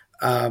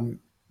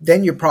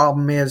 then your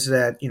problem is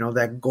that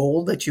that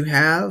gold that you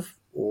have,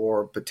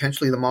 or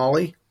potentially the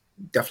moly,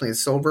 definitely the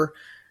silver,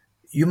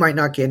 you might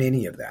not get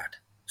any of that.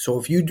 So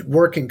if you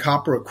work in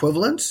copper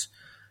equivalents,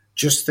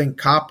 just think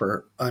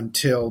copper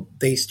until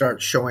they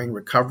start showing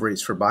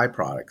recoveries for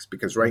byproducts,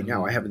 because right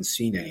now I haven't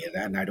seen any of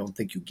that, and I don't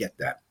think you get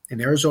that.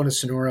 In Arizona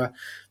Sonora,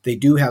 they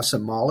do have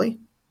some moly,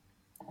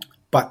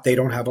 but they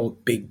don't have a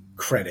big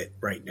credit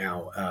right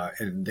now,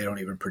 and they don't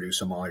even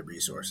produce a moly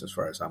resource as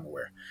far as I'm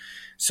aware.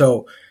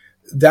 So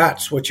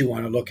that's what you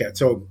want to look at.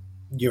 So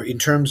in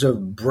terms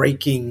of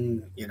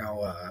breaking,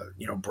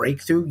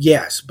 breakthrough,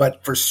 yes,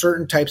 but for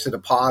certain types of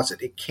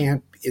deposit,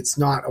 it's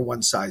not a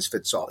one size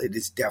fits all. It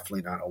is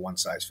definitely not a one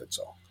size fits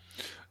all.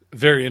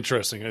 Very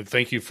interesting. And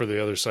thank you for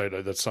the other side.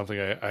 That's something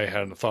I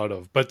hadn't thought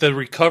of. But the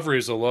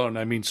recoveries alone,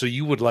 I mean, so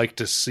you would like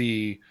to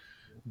see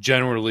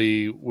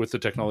generally with the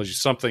technology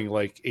something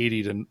like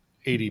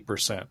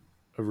 80%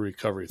 of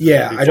recovery.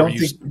 Yeah, I don't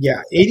think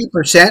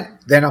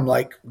 80%, then I'm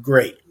like,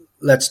 great,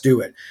 let's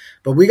do it.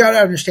 But we got to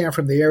understand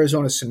from the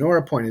Arizona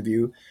Sonora point of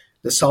view,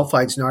 the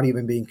sulfide's not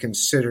even being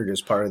considered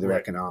as part of their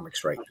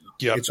economics right now.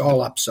 Yep. It's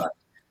all upside.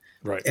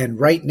 Right. And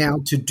right now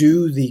to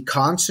do the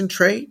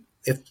concentrate,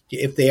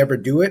 if they ever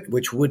do it,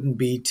 which wouldn't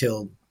be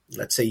till,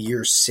 let's say,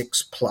 year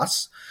 6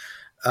 plus,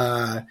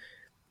 where's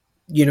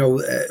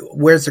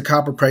the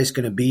copper price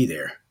going to be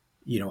there,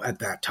 at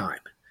that time?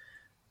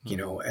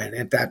 And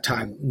at that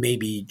time,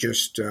 maybe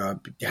just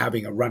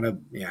having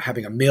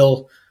a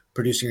mill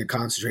producing a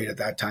concentrate at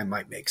that time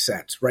might make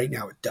sense. Right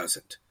now, it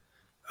doesn't,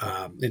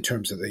 in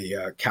terms of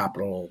the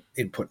capital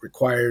input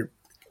required,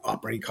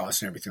 operating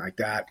costs and everything like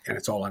that, and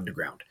it's all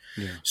underground.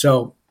 Yeah.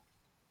 So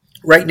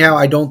right now,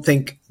 I don't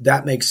think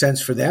that makes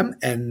sense for them,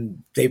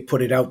 and they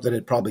put it out that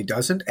it probably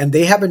doesn't, and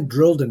they haven't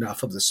drilled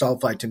enough of the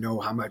sulfide to know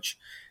how much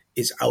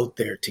is out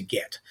there to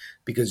get,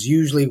 because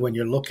usually when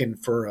you're looking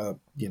for a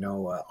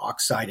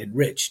oxide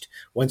enriched,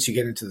 once you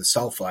get into the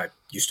sulfide,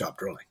 you stop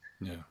drilling.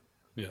 Yeah.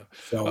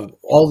 So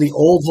all the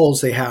old holes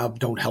they have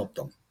don't help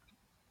them.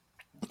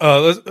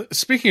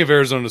 Speaking of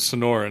Arizona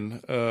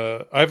Sonoran,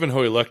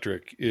 Ivanhoe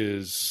Electric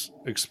is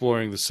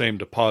exploring the same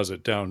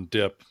deposit down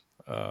dip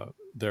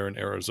there in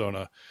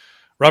Arizona.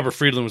 Robert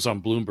Friedland was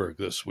on Bloomberg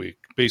this week,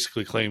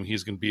 basically claiming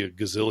he's going to be a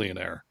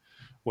gazillionaire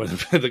when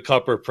the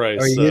copper price.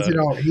 Oh,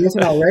 he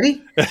isn't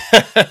already?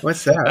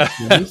 What's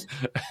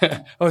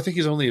that? I think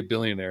he's only a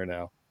billionaire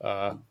now.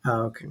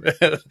 Okay.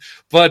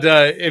 But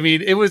I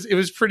mean, it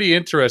was pretty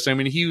interesting. I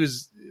mean, he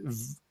was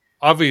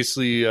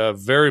obviously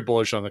very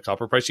bullish on the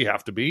copper price. You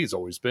have to be. He's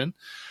always been.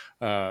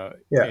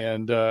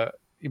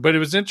 But it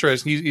was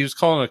interesting. He was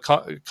calling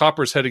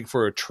copper's heading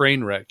for a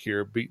train wreck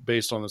here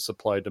based on the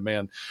supply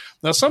demand.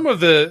 Now, some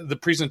of the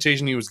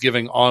presentation he was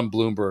giving on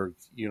Bloomberg,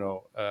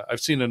 I've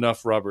seen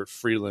enough Robert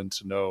Friedland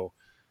to know,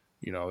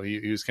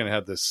 he was kind of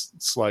had this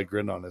sly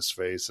grin on his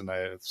face, and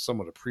I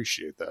somewhat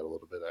appreciate that a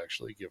little bit,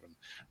 actually, given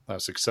how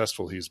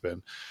successful he's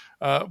been.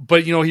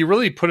 But he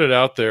really put it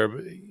out there.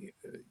 In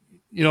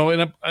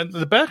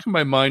the back of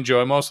my mind,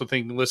 Joe, I'm also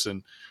thinking,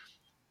 listen,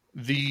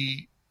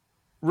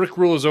 Rick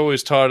Rule has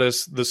always taught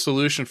us the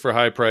solution for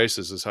high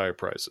prices is higher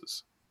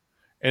prices.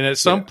 And at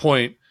some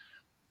point,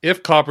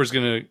 if copper is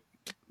going to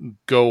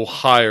go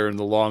higher in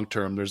the long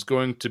term, there's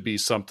going to be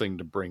something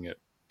to bring it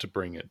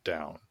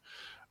down.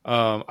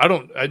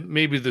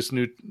 Maybe this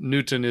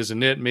Newton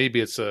isn't it.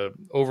 Maybe it's a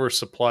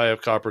oversupply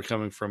of copper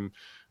coming from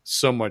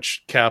so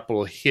much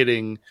capital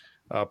hitting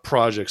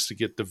projects to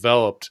get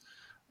developed.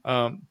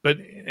 But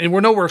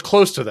we're nowhere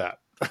close to that.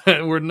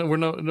 we're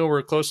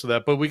nowhere close to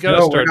that, but we got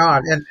to start. We're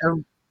not. And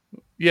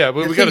but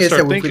we got to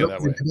start thinking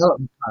that way.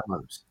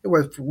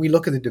 If we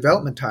look at the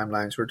development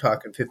timelines, we're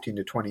talking 15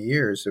 to 20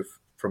 years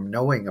from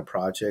knowing a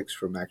project,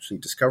 from actually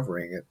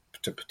discovering it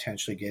to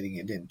potentially getting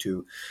it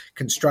into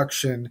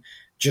construction,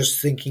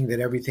 just thinking that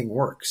everything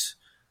works.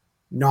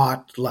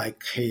 Not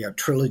like, hey, a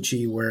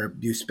trilogy where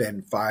you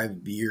spend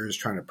 5 years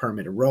trying to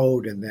permit a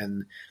road and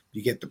then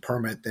you get the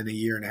permit, then a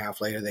year and a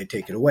half later they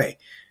take it away.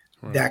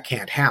 Right. That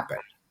can't happen.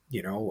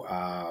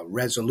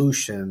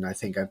 Resolution, I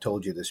think I've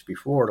told you this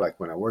before, like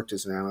when I worked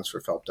as an analyst for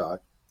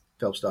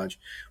Phelps Dodge,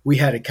 we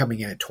had it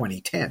coming in at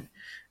 2010.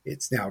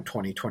 It's now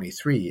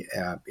 2023.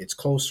 It's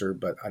closer,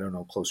 but I don't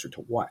know closer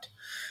to what.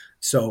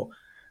 So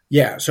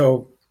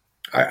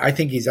I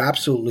think he's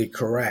absolutely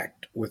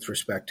correct with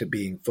respect to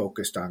being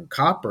focused on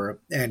copper,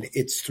 and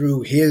it's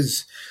through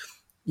his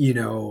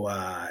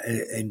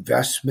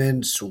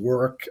investments,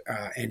 work,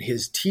 and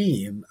his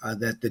team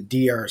that the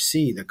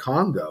DRC, the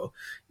Congo,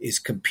 is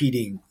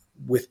competing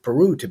with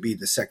Peru to be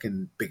the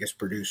second biggest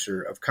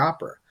producer of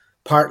copper,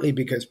 partly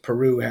because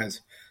Peru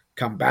has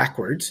come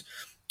backwards,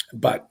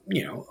 but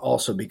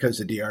also because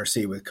the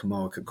DRC with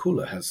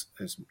Kamoa-Kakula has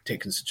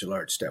taken such a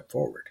large step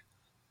forward.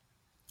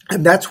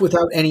 And that's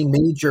without any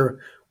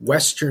major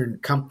Western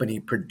company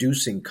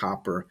producing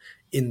copper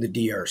in the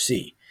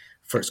DRC.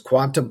 First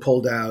Quantum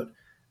pulled out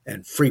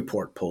and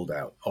Freeport pulled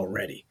out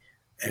already.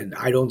 And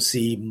I don't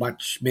see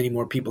many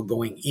more people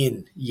going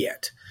in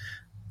yet.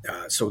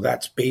 So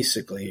that's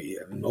basically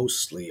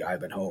mostly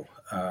Ivanhoe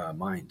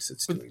Mines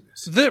that's doing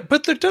this.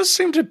 But there does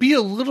seem to be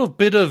a little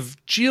bit of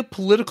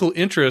geopolitical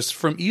interest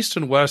from East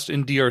and West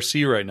in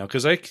DRC right now.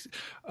 Because I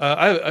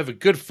have a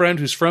good friend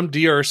who's from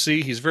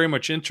DRC. He's very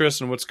much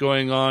interested in what's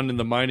going on in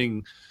the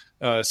mining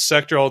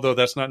sector, although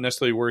that's not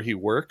necessarily where he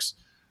works.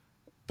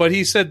 But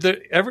he said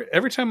that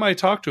every time I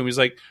talk to him, he's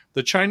like,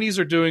 the Chinese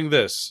are doing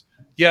this.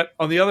 Yet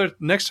on the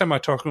next time I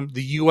talk to him,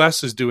 the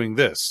U.S. is doing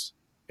this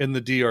in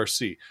the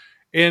DRC.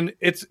 And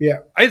it's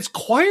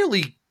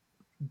quietly,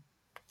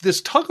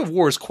 this tug of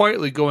war is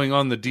quietly going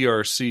on the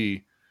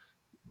DRC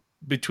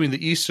between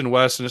the East and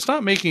West, and it's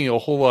not making a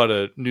whole lot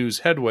of news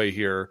headway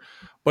here.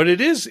 But it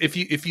is, if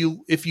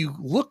you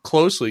look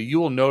closely, you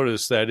will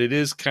notice that it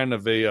is kind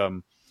of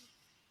a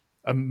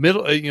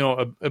middle,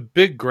 a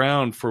big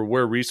ground for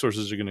where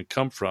resources are going to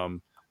come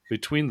from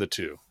between the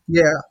two.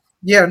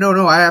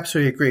 No, I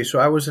absolutely agree. So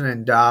I was in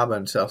Indaba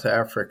in South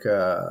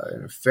Africa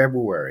in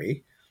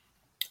February,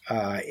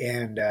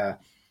 and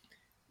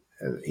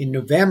in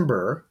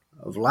November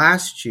of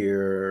last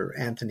year,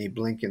 Anthony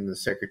Blinken, the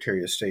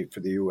Secretary of State for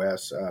the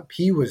U.S.,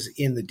 he was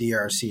in the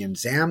DRC in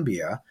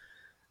Zambia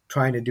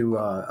trying to do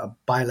a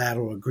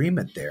bilateral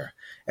agreement there.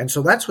 And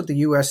so that's what the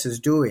U.S. is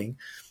doing,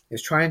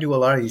 is trying to do a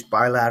lot of these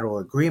bilateral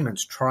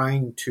agreements,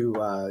 trying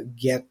to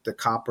get the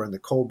copper and the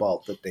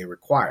cobalt that they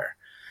require.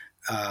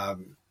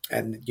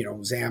 And,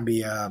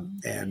 Zambia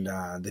and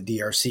the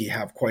DRC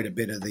have quite a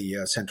bit of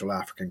the Central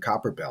African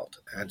copper belt.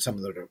 And some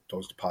of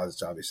those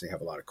deposits obviously have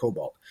a lot of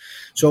cobalt.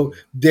 So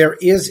there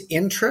is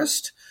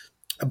interest,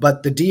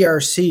 but the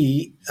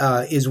DRC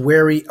is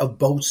wary of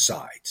both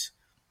sides.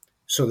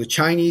 So the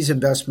Chinese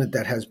investment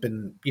that has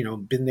been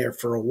there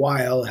for a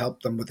while,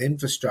 helped them with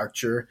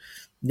infrastructure.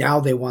 Now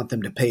they want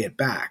them to pay it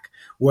back.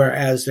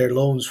 Whereas their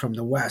loans from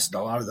the West,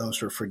 a lot of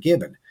those were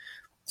forgiven.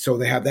 So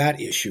they have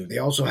that issue. They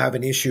also have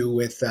an issue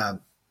with,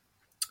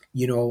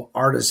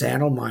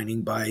 artisanal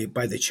mining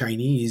by the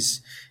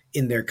Chinese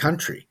in their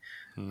country.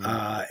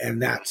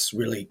 And that's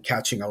really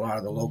catching a lot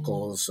of the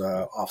locals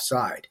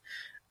offside.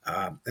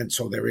 And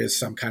so there is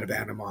some kind of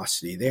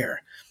animosity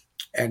there.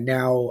 And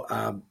now,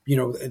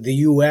 the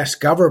U.S.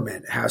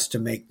 government has to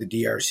make the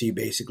DRC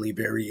basically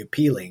very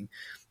appealing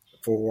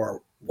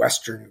for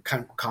Western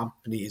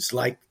companies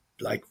like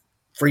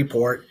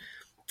Freeport,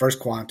 First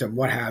Quantum,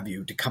 what have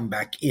you, to come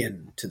back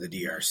into the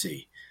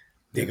DRC.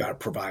 They got to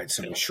provide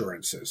some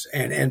assurances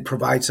and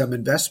provide some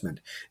investment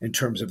in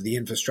terms of the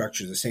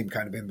infrastructure, the same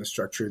kind of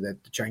infrastructure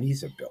that the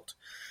Chinese have built.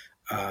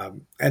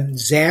 And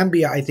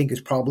Zambia, I think, is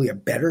probably a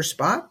better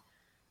spot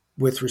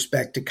with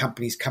respect to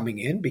companies coming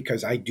in,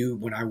 because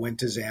when I went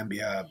to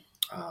Zambia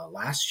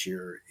last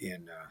year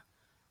in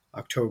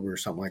October or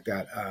something like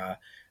that,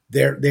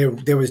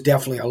 there was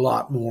definitely a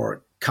lot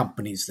more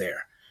companies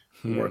there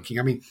working.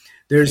 I mean,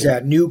 there's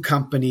that new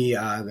company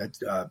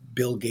that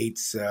Bill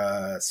Gates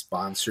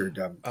sponsored,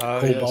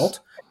 Cobalt.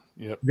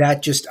 Yes. Yep.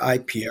 That just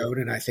IPO'd,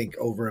 and I think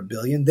over $1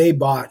 billion. They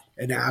bought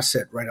an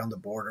asset right on the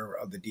border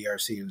of the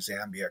DRC in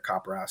Zambia, a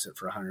copper asset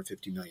for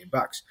 $150 million.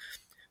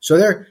 So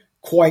they're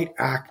quite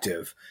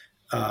active.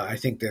 I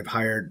think they've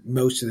hired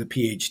most of the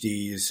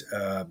PhDs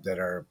that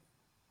are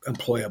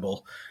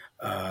employable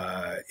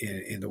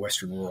in the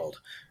Western world.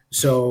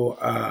 So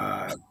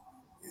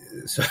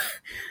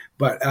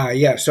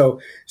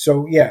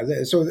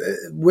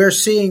we're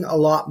seeing a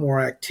lot more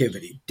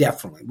activity.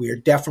 Definitely, we are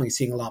definitely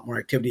seeing a lot more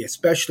activity,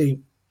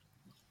 especially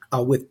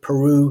with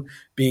Peru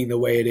being the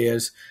way it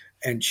is,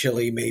 and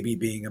Chile maybe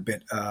being a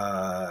bit,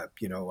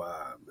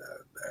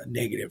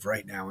 negative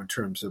right now in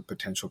terms of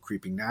potential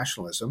creeping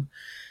nationalism.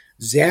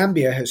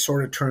 Zambia has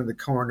sort of turned the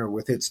corner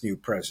with its new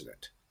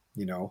president.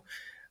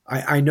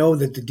 I know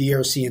that the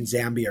DRC and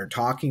Zambia are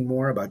talking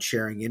more about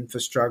sharing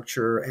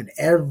infrastructure, and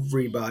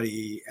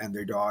everybody and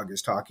their dog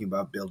is talking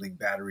about building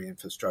battery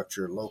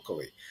infrastructure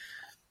locally.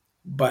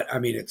 But, I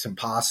mean, it's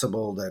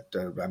impossible that,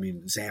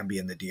 Zambia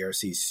and the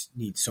DRC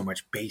need so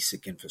much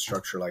basic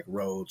infrastructure like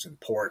roads and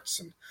ports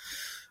and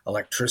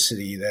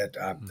electricity that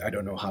I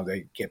don't know how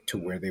they get to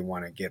where they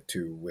want to get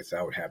to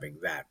without having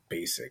that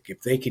basic.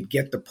 If they could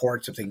get the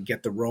ports, if they can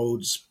get the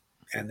roads,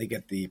 and they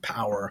get the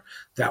power,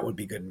 that would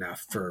be good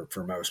enough for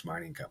most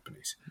mining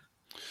companies.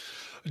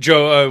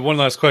 Joe, one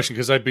last question,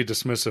 because I'd be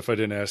dismissive if I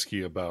didn't ask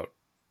you about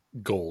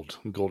gold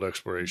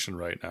exploration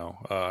right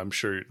now. I'm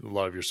sure a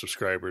lot of your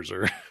subscribers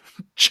are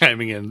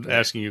chiming in,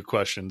 asking you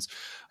questions.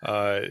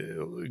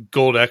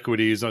 Gold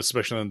equities,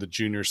 especially on the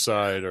junior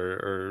side,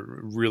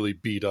 are really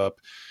beat up.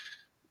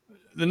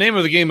 The name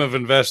of the game of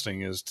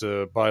investing is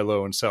to buy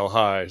low and sell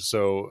high.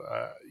 So,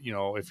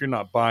 if you're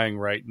not buying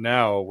right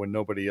now when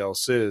nobody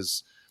else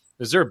is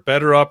there a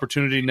better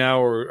opportunity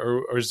now,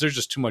 or is there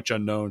just too much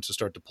unknown to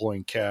start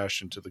deploying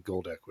cash into the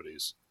gold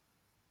equities?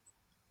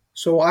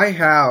 So I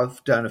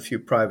have done a few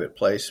private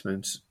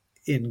placements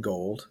in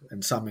gold,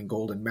 and some in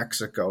gold in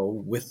Mexico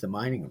with the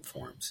mining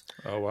reforms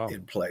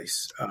in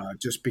place,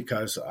 just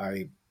because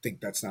I think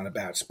that's not a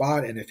bad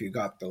spot. And if you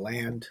got the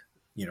land,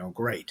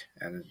 great.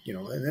 And,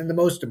 and the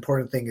most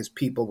important thing is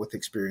people with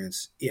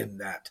experience in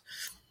that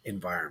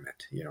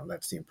environment.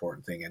 That's the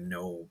important thing, and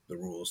know the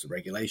rules, the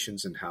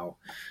regulations, and how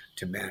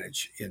to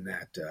manage in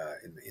that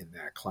in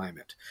that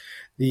climate.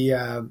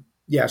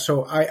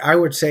 So I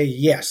would say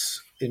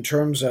yes, in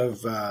terms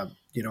of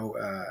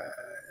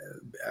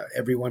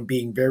everyone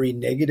being very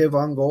negative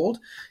on gold.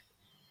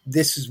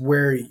 This is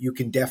where you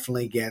can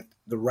definitely get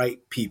the right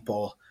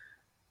people,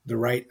 the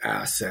right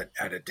asset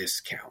at a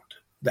discount.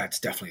 That's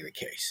definitely the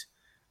case,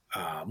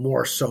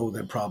 more so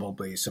than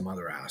probably some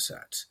other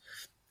assets.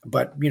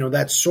 But,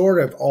 that's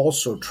sort of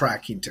also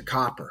tracking to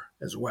copper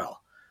as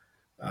well.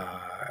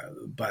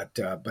 But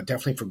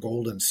definitely for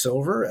gold and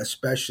silver,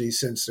 especially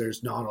since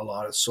there's not a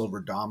lot of silver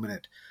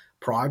dominant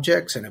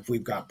projects, and if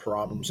we've got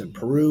problems in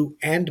Peru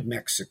and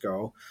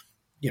Mexico,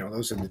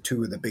 those are the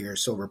two of the bigger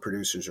silver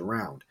producers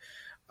around.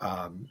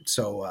 That's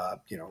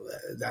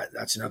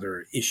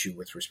another issue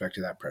with respect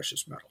to that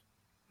precious metal.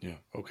 Yeah.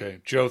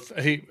 Okay. Joe,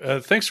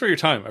 thanks for your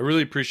time. I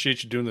really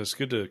appreciate you doing this.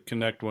 Good to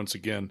connect once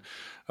again.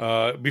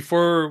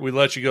 Before we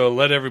let you go,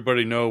 let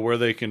everybody know where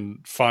they can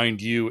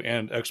find you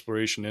and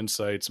Exploration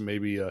Insights, and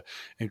maybe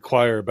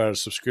inquire about a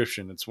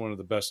subscription. It's one of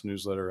the best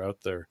newsletter out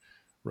there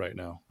right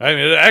now. I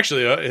mean, it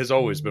actually has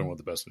always been one of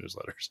the best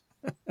newsletters.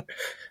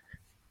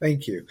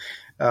 Thank you.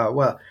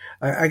 Well,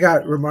 I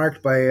got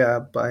remarked by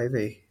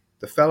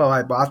the fellow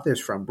I bought this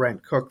from,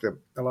 Brent Cook, that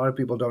a lot of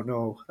people don't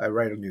know I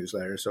write a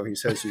newsletter, so he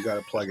says you got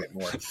to plug it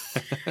more.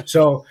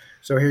 So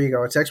here you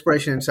go. It's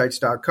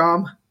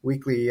explorationinsights.com,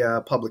 weekly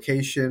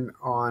publication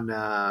on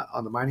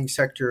the mining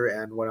sector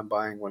and what I'm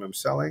buying, what I'm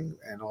selling,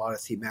 and a lot of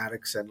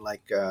thematics. And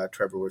like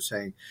Trevor was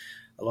saying,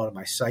 a lot of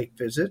my site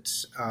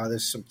visits.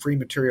 There's some free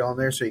material on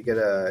there, so you get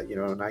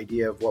an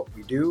idea of what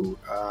we do,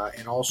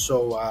 and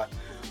also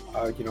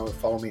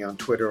follow me on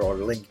Twitter or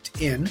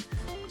LinkedIn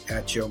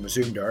at Joe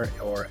Mazumdar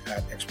or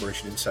at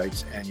Exploration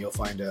Insights, and you'll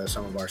find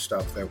some of our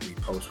stuff that we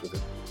post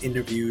with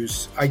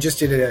interviews. I just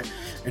did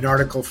an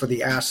article for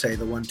the Assay,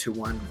 the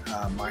 121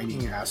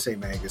 Mining Assay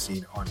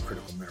magazine, on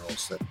critical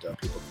minerals that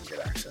people can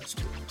get access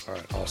to. All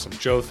right, awesome.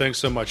 Joe, thanks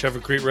so much. Have a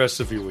great rest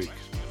of your week.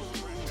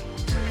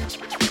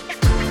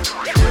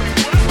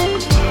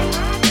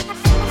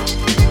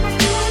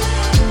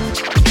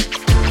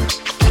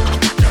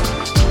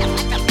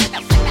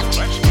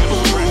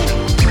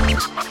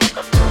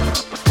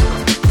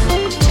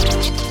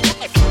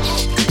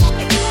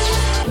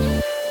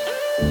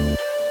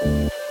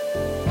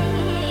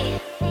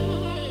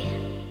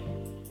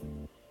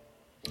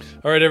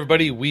 All right,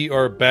 everybody, we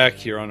are back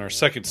here on our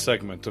second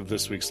segment of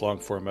this week's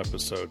long-form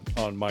episode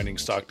on Mining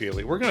Stock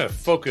Daily. We're going to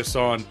focus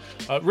on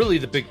really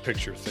the big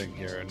picture thing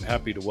here, and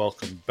happy to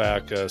welcome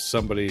back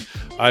somebody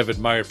I've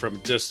admired from a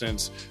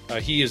distance.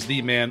 He is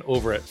the man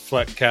over at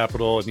Fleck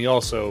Capital, and he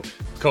also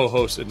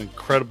co-hosts an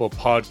incredible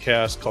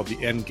podcast called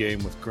The End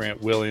Game with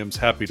Grant Williams.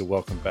 Happy to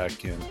welcome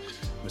back in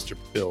Mr.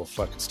 Bill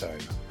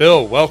Fleckenstein.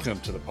 Bill, welcome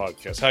to the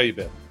podcast. How you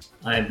been?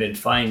 I've been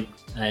fine,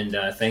 and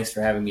thanks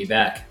for having me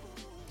back.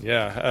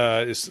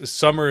 Yeah,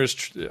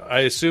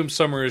 I assume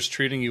summer is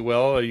treating you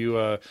well. Are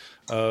you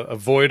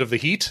void of the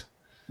heat?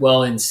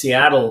 Well, in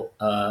Seattle,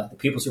 the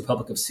People's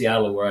Republic of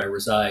Seattle, where I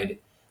reside,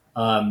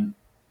 a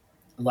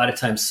lot of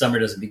times summer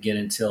doesn't begin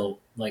until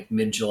like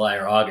mid-July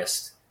or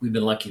August. We've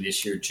been lucky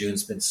this year.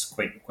 June's been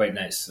quite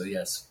nice, so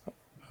yes.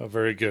 Oh,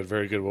 very good,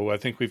 very good. Well, I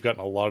think we've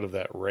gotten a lot of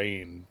that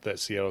rain that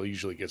Seattle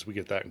usually gets. We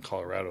get that in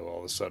Colorado all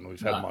of a sudden.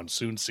 We've had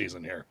monsoon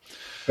season here.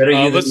 Better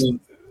you than me.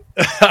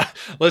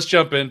 Let's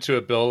jump into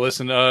it, Bill.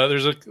 Listen,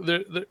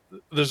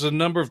 there's a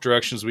number of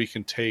directions we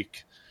can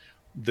take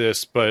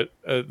this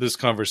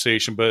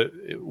conversation, but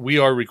we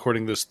are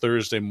recording this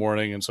Thursday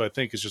morning, and so I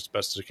think it's just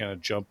best to kind of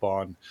jump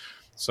on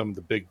some of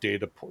the big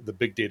data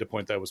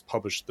point that was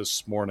published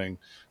this morning.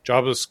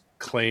 Jobless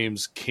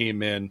claims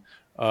came in.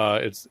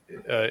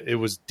 It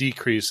was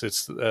decreased.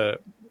 It's at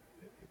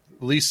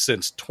least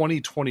since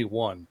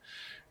 2021.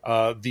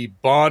 The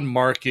bond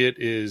market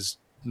is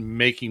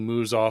making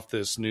moves off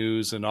this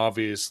news, and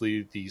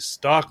obviously the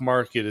stock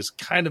market is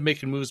kind of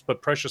making moves,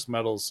 but precious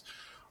metals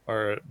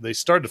they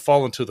started to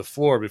fall into the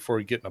floor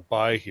before getting a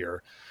buy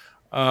here.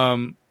 I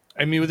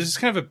mean, this is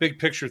kind of a big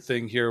picture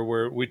thing here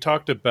where we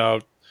talked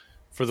about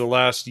for the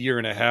last year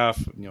and a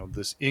half,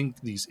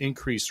 these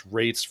increased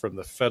rates from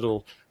the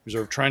Federal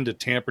Reserve trying to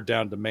tamper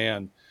down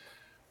demand.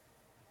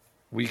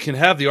 We can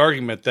have the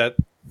argument that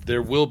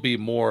there will be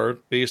more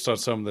based on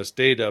some of this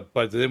data,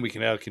 but then we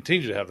can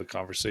continue to have the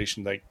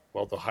conversation that,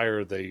 well, the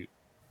higher they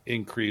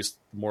increase,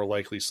 the more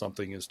likely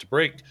something is to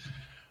break.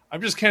 I'm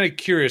just kind of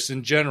curious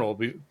in general,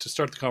 to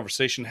start the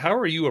conversation, how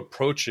are you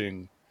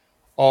approaching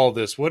all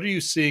this? What are you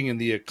seeing in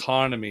the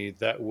economy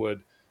that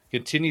would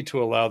continue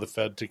to allow the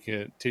Fed to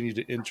continue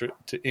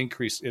to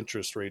increase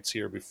interest rates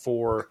here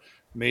before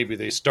maybe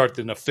they start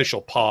an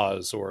official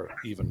pause, or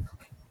even,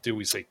 do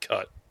we say,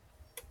 cut?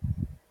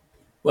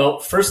 Well,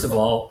 first of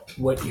all,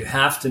 what you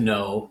have to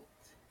know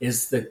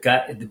is the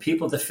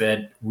people at the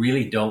Fed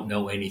really don't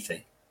know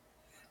anything.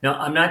 Now,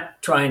 I'm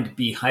not trying to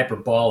be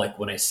hyperbolic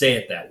when I say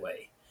it that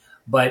way,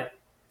 but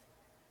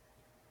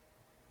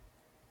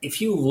if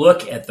you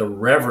look at the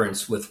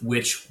reverence with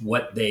which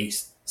what they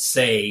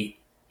say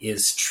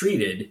is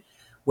treated,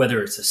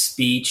 whether it's a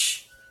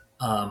speech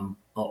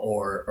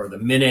or the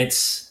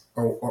minutes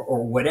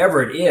or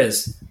whatever it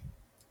is,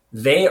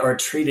 they are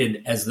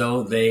treated as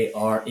though they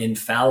are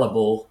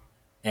infallible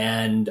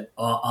and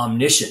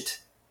omniscient,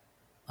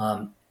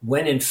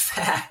 when in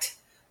fact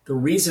the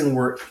reason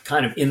we're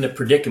kind of in the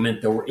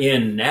predicament that we're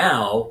in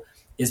now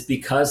is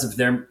because of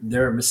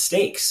their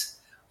mistakes.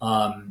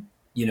 I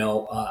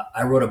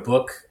wrote a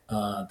book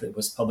that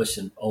was published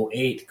in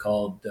 2008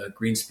 called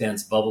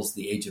Greenspan's Bubbles: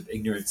 The Age of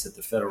Ignorance at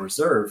the Federal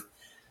Reserve,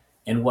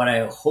 And what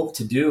I hope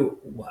to do,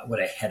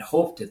 what I had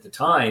hoped at the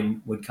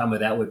time would come of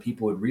that, what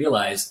people would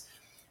realize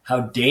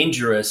how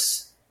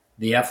dangerous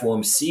the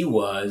FOMC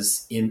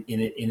was in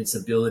its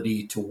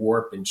ability to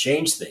warp and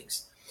change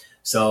things.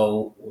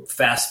 So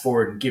fast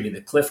forward and give you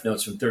the cliff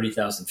notes from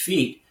 30,000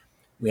 feet.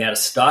 We had a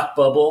stock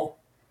bubble,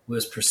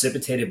 was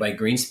precipitated by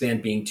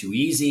Greenspan being too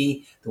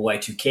easy. The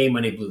Y2K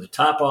money blew the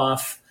top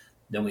off.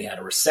 Then we had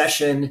a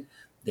recession.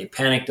 They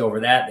panicked over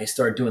that. They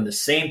started doing the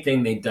same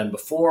thing they'd done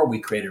before. We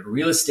created a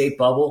real estate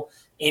bubble.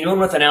 Anyone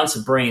with an ounce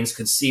of brains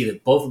could see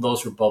that both of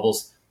those were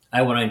bubbles.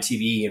 I went on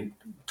TV and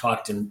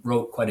talked and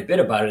wrote quite a bit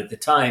about it at the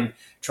time,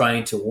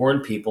 trying to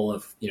warn people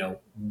of,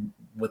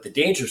 what the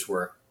dangers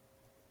were.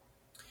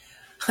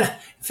 In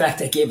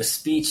fact, I gave a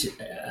speech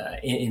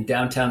in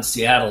downtown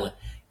Seattle,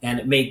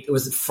 and it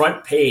was the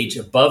front page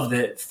above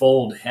the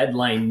fold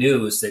headline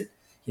news that,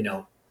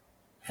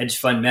 hedge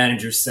fund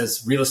manager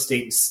says real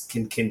estate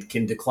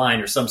can decline,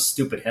 or some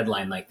stupid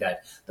headline like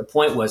that. The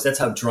point was that's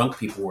how drunk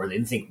people were. They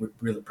didn't think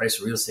the price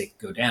of real estate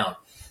could go down.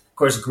 Of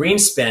course,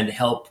 Greenspan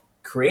helped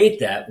create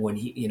that when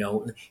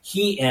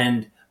he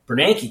and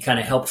Bernanke kind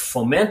of helped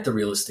foment the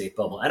real estate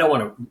bubble. I don't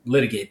want to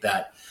litigate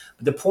that.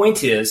 But the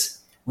point is,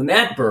 when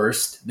that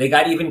burst, they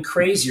got even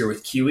crazier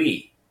with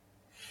QE.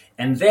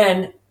 And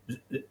then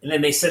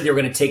they said they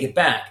were going to take it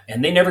back,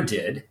 and they never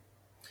did.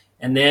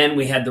 And then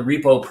we had the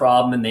repo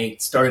problem, and they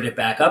started it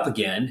back up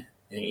again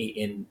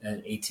in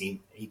 18,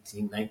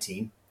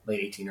 19, late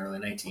 18, early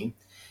 19.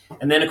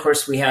 And then, of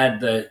course, we had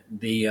the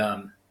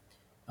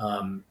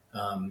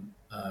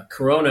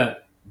coronavirus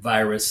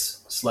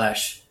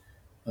 /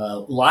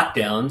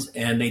 lockdowns,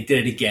 and they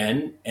did it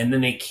again. And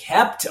then they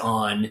kept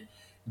on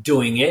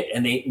doing it,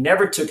 and they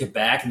never took it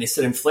back. And they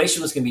said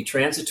inflation was going to be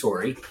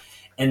transitory.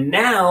 And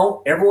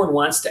now everyone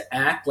wants to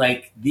act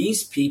like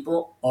these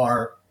people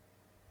are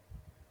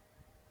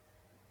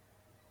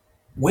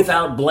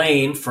without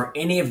blame for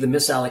any of the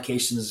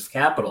misallocations of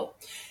capital.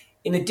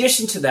 In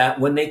addition to that,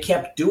 when they've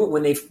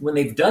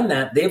done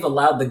that, they've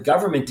allowed the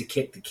government to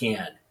kick the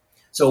can.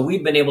 So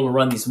we've been able to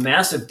run these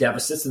massive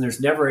deficits, and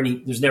there's never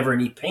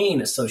any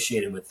pain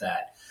associated with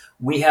that.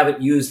 We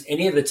haven't used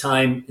any of the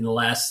time in the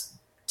last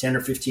 10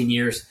 or 15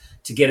 years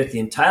to get at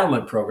the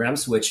entitlement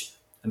programs, which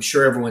I'm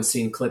sure everyone's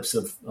seen clips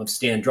of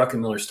Stan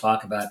Druckenmiller's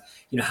talk about,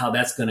 how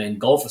that's going to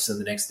engulf us in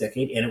the next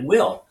decade, and it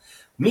will.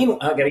 Meanwhile,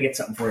 I've got to get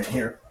something for you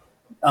here.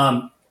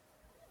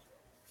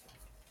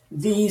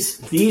 These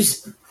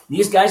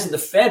guys at the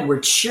Fed were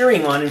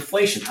cheering on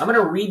inflation. I'm going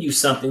to read you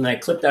something that I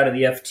clipped out of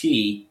the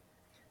FT.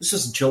 This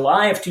was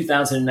July of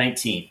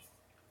 2019.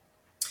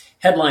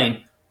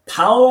 Headline: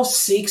 Powell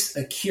seeks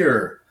a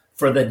cure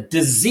for the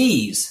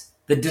disease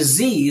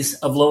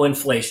of low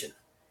inflation.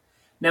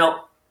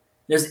 Now,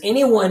 does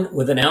anyone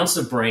with an ounce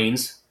of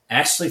brains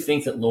actually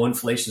think that low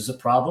inflation is a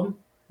problem?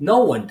 No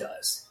one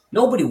does.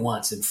 Nobody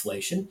wants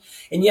inflation.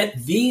 And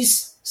yet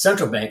these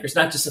central bankers,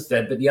 not just the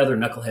Fed, but the other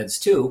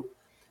knuckleheads too,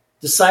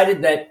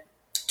 decided that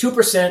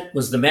 2%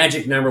 was the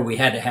magic number we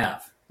had to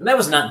have. And that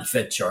was not in the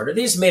Fed charter.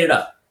 They just made it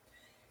up.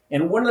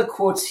 And one of the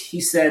quotes,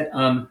 he said,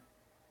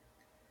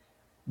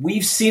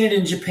 we've seen it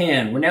in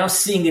Japan. We're now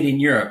seeing it in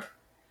Europe.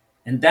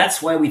 And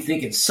that's why we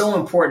think it's so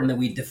important that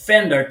we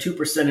defend our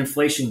 2%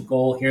 inflation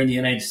goal here in the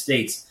United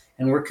States.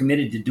 And we're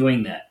committed to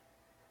doing that.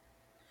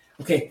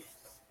 Okay.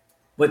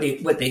 What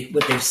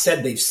they've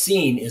said they've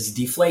seen is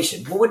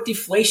deflation. Well, what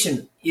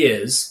deflation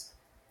is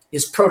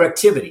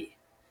productivity,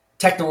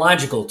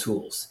 technological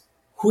tools.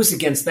 Who's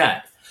against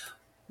that?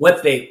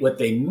 What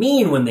they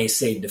mean when they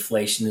say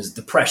deflation is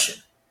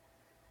depression,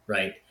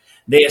 right?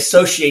 They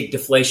associate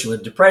deflation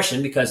with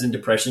depression because in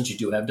depressions you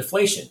do have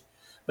deflation.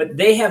 But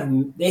they have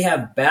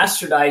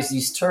bastardized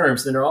these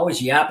terms and they're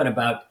always yapping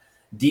about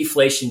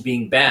deflation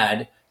being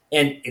bad,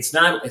 and it's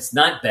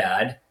not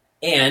bad,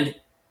 and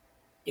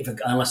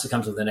unless it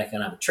comes with an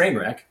economic train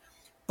wreck,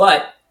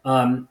 but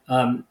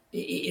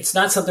it's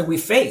not something we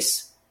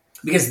face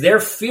because their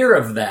fear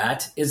of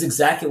that is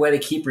exactly why they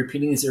keep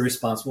repeating these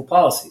irresponsible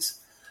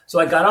policies. So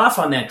I got off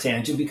on that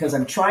tangent because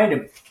I'm trying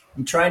to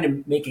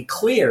make it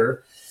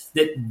clear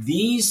that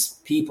these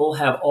people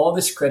have all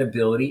this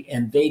credibility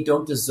and they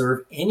don't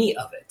deserve any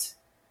of it.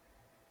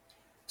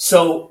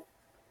 So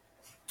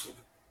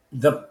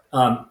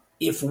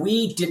if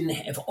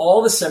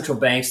all the central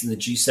banks in the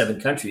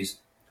G7 countries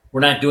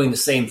were not doing the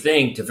same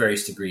thing to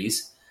various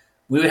degrees,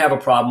 we would have a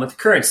problem with the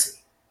currency.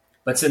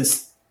 But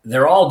since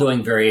they're all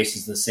doing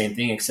variations of the same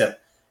thing,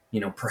 except,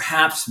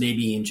 perhaps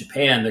maybe in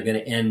Japan, they're going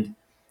to end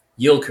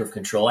yield curve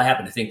control. I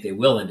happen to think they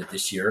will end it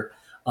this year.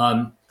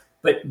 But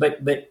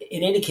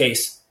in any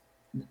case,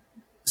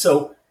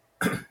 so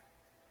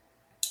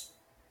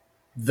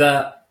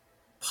the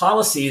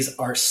policies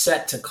are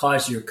set to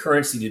cause your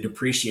currency to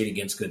depreciate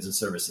against goods and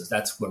services.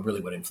 That's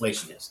what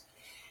inflation is.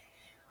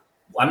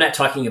 I'm not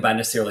talking about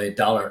necessarily a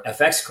dollar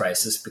FX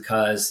crisis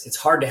because it's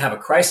hard to have a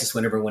crisis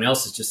when everyone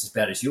else is just as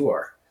bad as you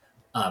are.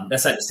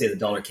 That's not to say the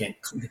dollar can't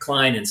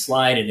decline and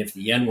slide, and if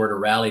the yen were to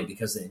rally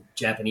because the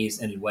Japanese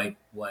ended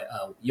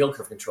yield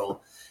curve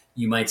control,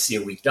 you might see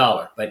a weak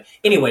dollar. But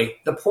anyway,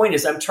 the point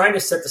is I'm trying to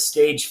set the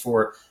stage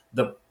for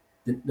the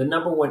The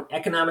number one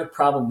economic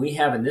problem we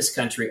have in this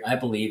country, I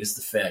believe, is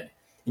the Fed,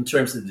 in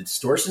terms of the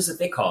distortions that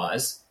they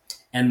cause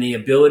and the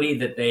ability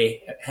that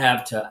they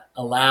have to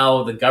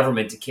allow the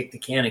government to kick the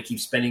can and keep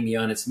spending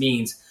beyond its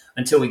means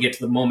until we get to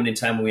the moment in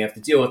time when we have to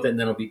deal with it, and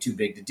then it'll be too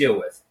big to deal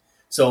with.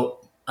 So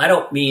I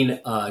don't mean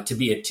to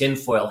be a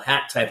tinfoil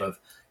hat type of,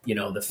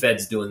 the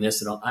Fed's doing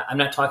this and all. I'm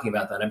not talking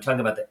about that. I'm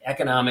talking about the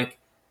economic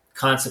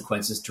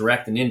consequences,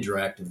 direct and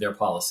indirect, of their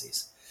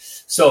policies.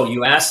 So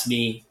you asked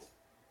me,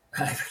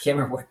 I can't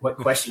remember what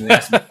question you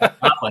asked me.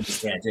 Off on this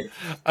tangent.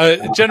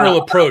 General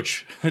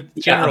approach. About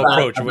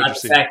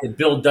the fact that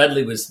Bill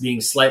Dudley was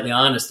being slightly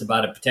honest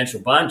about a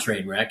potential bond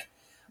train wreck.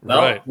 Well,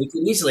 right. We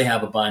can easily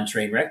have a bond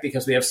train wreck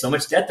because we have so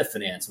much debt to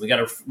finance. We got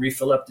to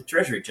refill up the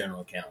Treasury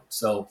general account.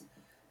 So,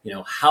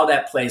 how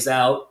that plays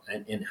out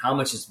and how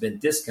much has been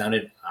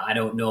discounted, I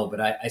don't know.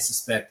 But I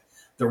suspect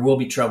there will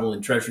be trouble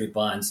in Treasury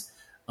bonds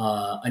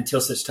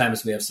until such time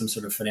as we have some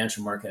sort of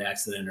financial market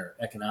accident or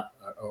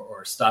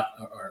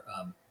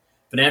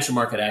financial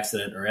market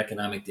accident or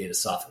economic data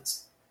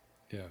softens.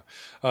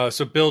 Yeah.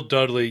 So Bill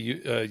Dudley,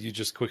 you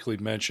just quickly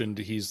mentioned,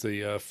 he's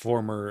the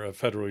former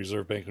Federal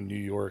Reserve Bank of New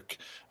York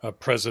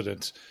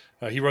president.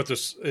 He wrote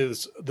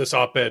this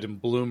op-ed in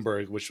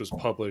Bloomberg, which was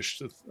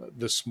published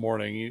this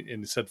morning,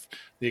 and he said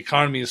the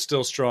economy is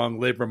still strong,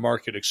 labor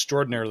market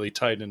extraordinarily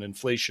tight, and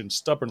inflation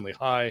stubbornly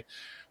high.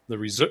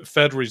 The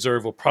Fed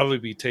Reserve will probably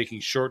be taking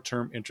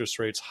short-term interest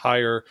rates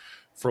higher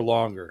for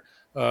longer.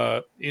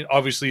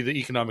 Obviously, the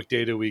economic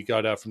data we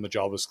got out from the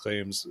jobless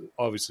claims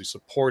obviously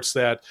supports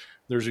that.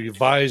 There's a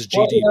revised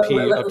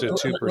GDP up to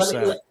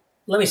 2%.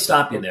 Let me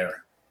stop you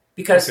there,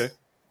 because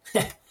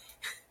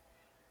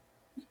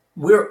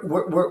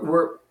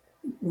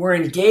we're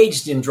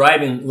engaged in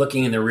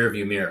looking in the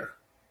rearview mirror.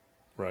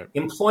 Right.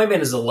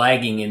 Employment is a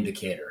lagging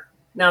indicator.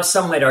 Now,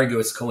 some might argue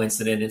it's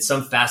coincident, and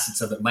some facets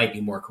of it might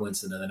be more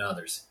coincident than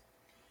others.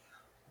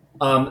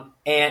 But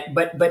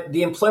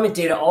the employment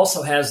data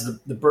also has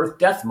the birth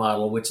death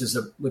model, which is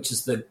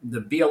the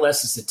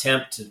BLS's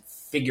attempt to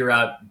figure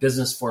out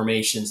business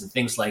formations and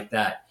things like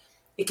that.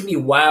 It can be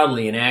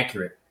wildly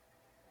inaccurate.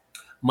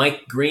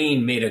 Mike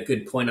Green made a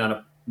good point on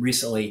it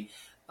recently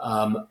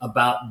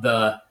about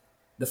the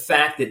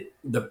fact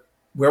that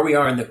where we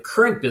are in the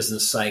current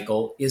business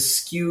cycle is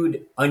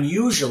skewed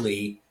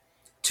unusually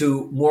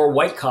to more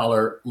white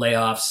collar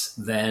layoffs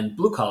than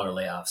blue collar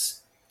layoffs.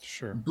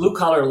 Sure. Blue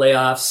collar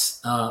layoffs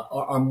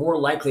are more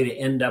likely to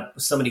end up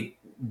with somebody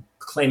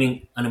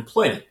claiming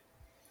unemployment.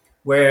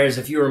 Whereas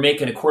if you were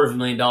making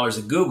 $250,000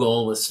 at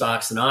Google with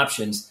stocks and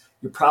options,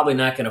 you're probably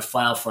not going to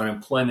file for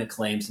unemployment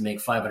claims and make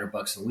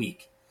 $500 a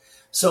week.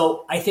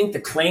 So I think the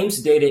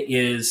claims data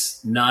is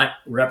not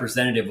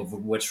representative of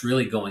what's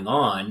really going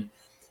on.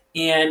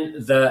 And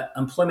the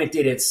employment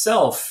data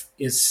itself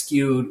is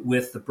skewed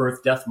with the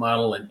birth death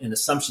model and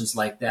assumptions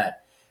like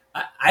that.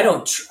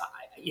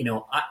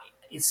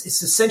 It's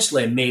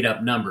essentially a made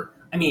up number.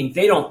 I mean,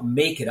 they don't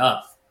make it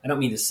up. I don't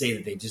mean to say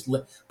that they just,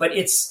 but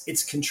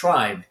it's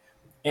contrived.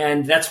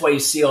 And that's why you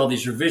see all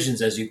these revisions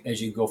as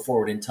you go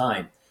forward in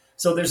time.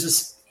 So there's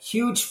this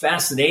huge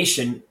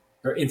fascination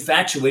or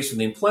infatuation with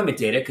the employment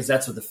data because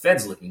that's what the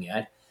Fed's looking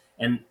at.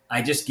 And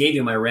I just gave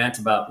you my rant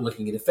about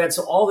looking at the Fed.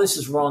 So all this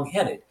is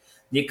wrong-headed.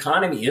 The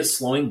economy is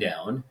slowing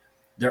down.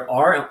 There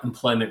are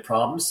employment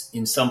problems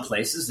in some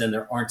places and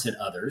there aren't in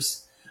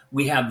others.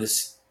 We have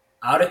this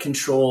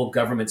out-of-control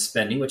government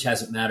spending, which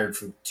hasn't mattered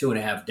for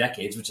 2.5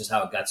 decades, which is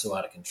how it got so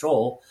out of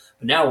control.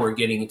 But now we're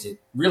getting into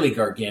really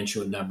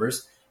gargantuan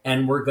numbers.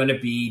 And we're going to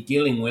be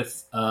dealing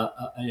with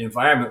an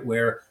environment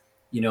where,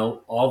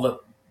 all the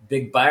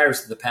big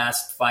buyers of the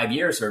past 5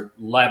 years are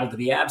liable to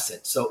be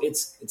absent. So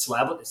it's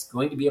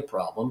going to be a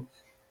problem.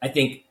 I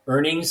think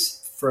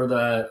earnings for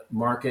the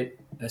market,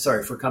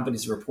 for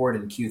companies to report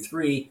in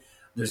Q3,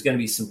 there's going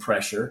to be some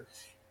pressure.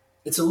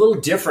 It's a little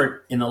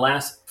different in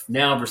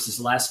now versus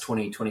the last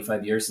 20,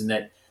 25 years in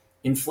that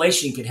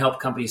inflation can help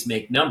companies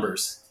make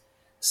numbers.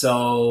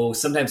 So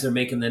sometimes they're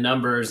making the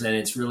numbers and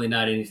it's really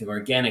not anything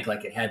organic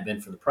like it had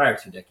been for the prior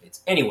 2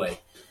 decades. Anyway,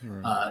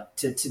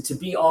 to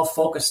be all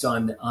focused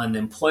on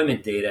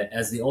employment data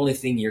as the only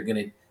thing you're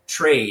going to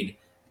trade,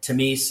 to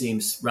me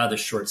seems rather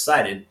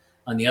short-sighted.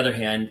 On the other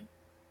hand,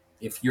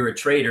 if you're a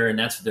trader and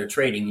that's what they're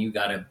trading, you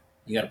got to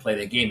play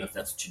that game if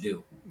that's what you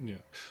do. Yeah.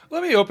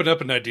 Let me open up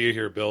an idea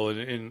here, Bill,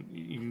 and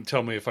you can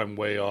tell me if I'm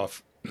way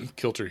off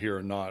kilter here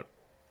or not.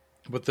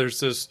 But there's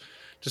this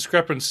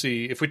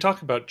discrepancy. If we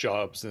talk about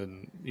jobs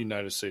in the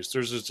United States,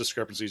 there's this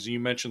discrepancies. You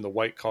mentioned the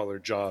white collar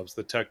jobs,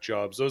 the tech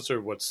jobs. Those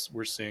are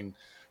we're seeing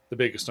the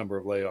biggest number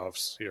of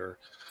layoffs here.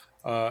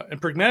 And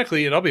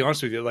pragmatically, and I'll be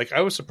honest with you,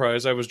 I was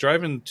surprised. I was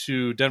driving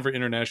to Denver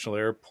International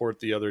Airport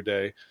the other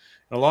day,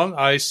 and along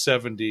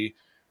I-70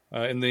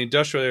 in the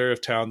industrial area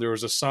of town, there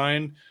was a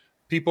sign.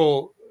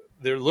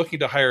 They're looking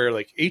to hire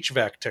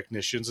HVAC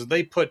technicians, and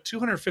they put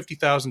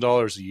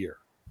 $250,000 a year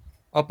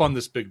up on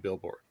this big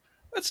billboard.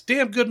 That's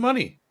damn good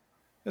money.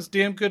 That's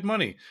damn good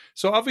money.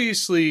 So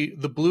obviously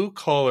the blue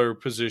collar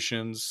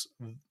positions,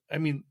 I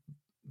mean,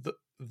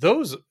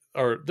 there's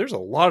a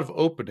lot of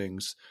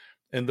openings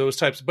and those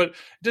types. But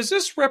does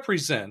this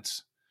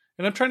represent,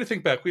 and I'm trying to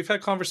think back, we've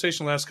had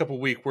conversation the last couple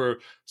of weeks where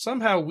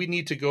somehow we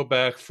need to go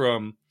back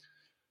from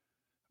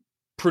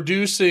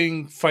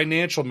producing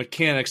financial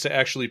mechanics to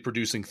actually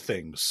producing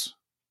things,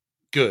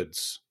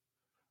 goods.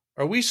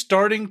 Are we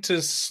starting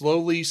to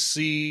slowly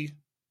see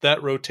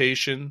that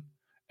rotation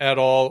at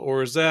all,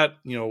 or is that,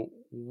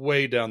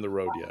 way down the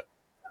road yet?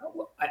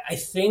 I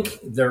think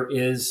there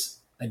is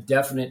a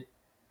definite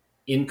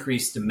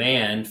increased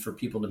demand for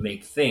people to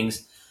make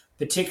things.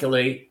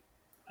 Particularly,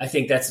 I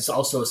think that's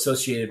also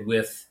associated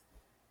with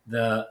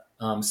the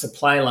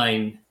supply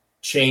line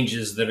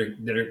changes that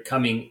are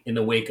coming in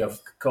the wake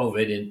of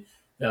COVID and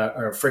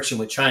or friction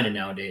with China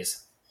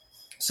nowadays.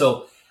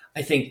 So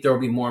I think there will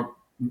be more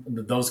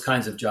those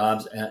kinds of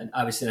jobs, and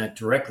obviously not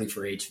directly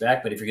for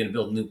HVAC, but if you're going to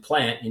build a new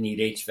plant, you need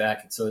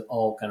HVAC, and so it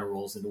all kind of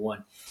rolls into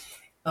one.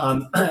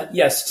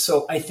 Yes,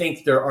 so I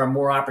think there are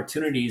more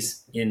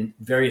opportunities in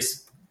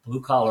various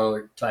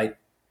blue-collar type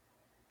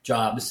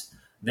jobs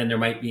than there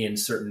might be in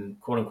certain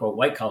quote-unquote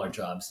white-collar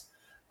jobs.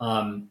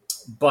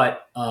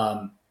 But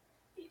the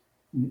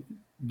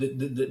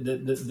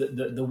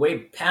way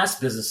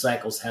past business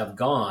cycles have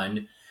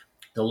gone,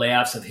 the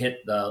layoffs have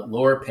hit the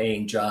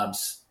lower-paying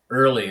jobs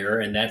earlier,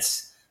 and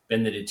that's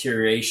been the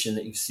deterioration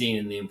that you've seen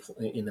in the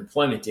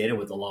employment data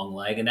with the long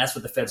lag, and that's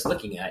what the Fed's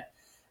looking at.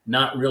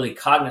 Not really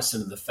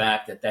cognizant of the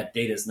fact that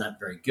data is not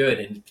very good,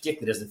 and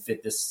particularly doesn't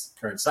fit this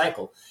current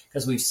cycle,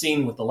 because we've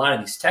seen with a lot of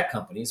these tech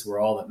companies where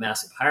all that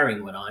massive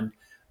hiring went on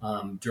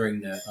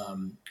during the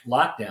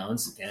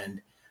lockdowns,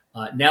 and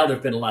now there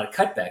have been a lot of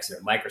cutbacks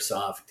there.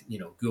 Microsoft,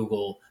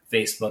 Google,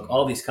 Facebook,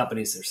 all these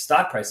companies, their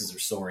stock prices are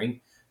soaring,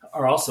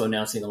 are also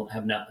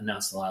have now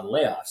announced a lot of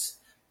layoffs.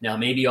 Now,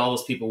 maybe all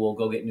those people will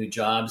go get new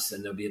jobs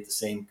and they'll be at the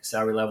same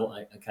salary level.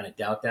 I kind of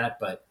doubt that,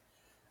 but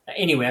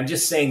anyway, I'm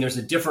just saying there's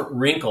a different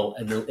wrinkle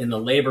in the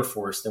labor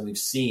force than we've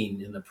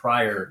seen in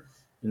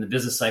the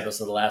business cycles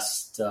of the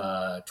last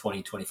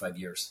 20, 25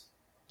 years.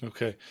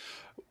 Okay.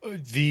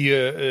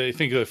 I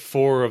think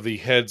 4 of the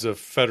heads of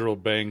federal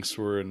banks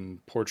were in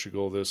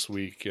Portugal this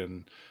week,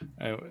 and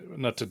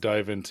not to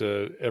dive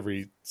into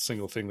every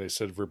single thing they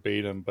said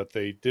verbatim, but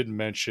they did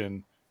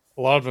mention,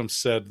 a lot of them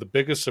said the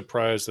biggest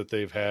surprise that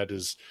they've had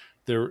is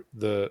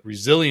the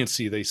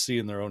resiliency they see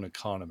in their own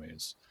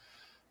economies.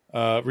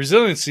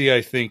 Resiliency,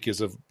 I think,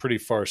 is a pretty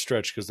far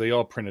stretch because they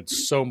all printed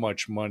so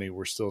much money.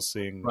 We're still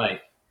seeing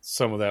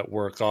some of that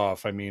work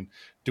off. I mean,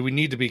 do we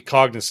need to be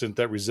cognizant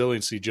that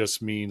resiliency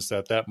just means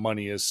that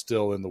money is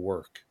still in the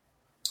work?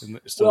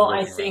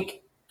 I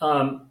think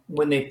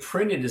when they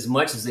printed as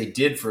much as they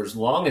did for as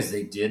long as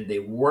they did, they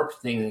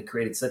warped things and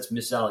created such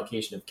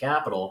misallocation of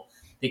capital.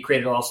 They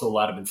created also a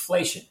lot of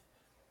inflation.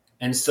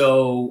 And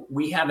so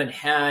we haven't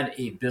had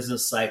a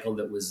business cycle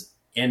that was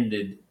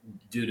ended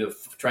due to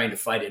trying to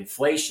fight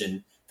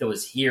inflation that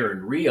was here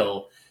and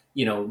real,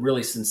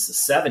 really since the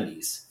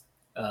 70s,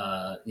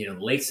 the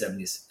late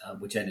 70s,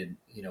 which ended,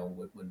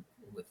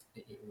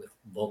 with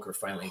Volcker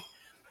finally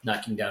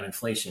knocking down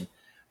inflation.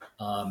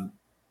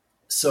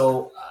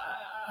 So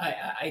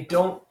I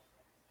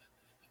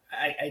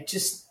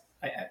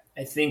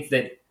think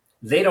that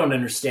they don't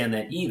understand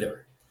that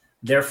either.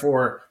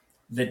 Therefore,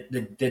 the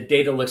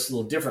data looks a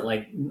little different.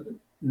 Like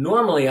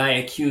normally I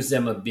accuse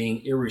them of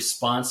being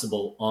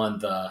irresponsible on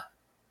the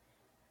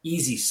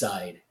easy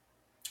side.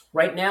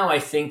 Right now, I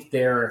think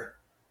they're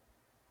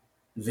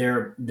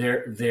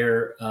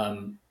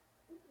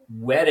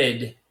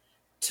wedded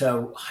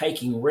to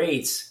hiking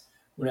rates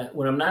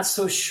when I'm not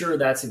so sure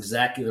that's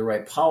exactly the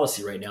right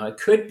policy right now. It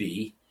could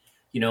be,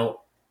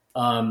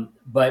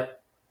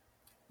 but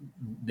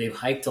they've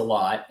hiked a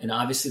lot, and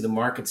obviously the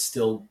market's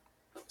still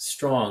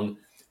strong.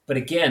 But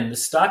again, the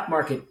stock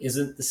market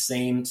isn't the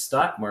same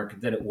stock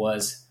market that it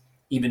was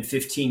even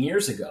 15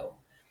 years ago.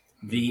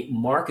 The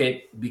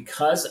market,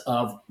 because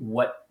of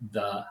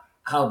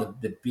how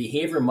the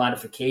behavior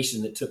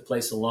modification that took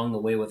place along the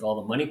way with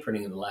all the money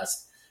printing in the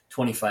last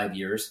 25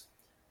 years,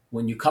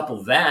 when you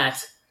couple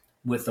that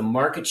with the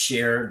market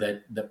share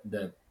that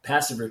the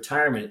passive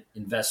retirement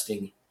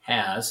investing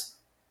has,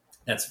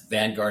 that's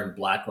Vanguard and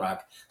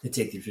BlackRock, that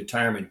take these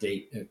retirement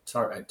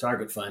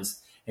target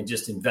funds and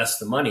just invest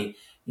the money.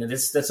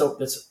 That's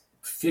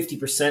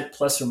 50%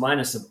 plus or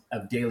minus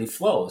of daily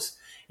flows.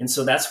 And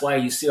so that's why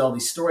you see all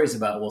these stories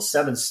about,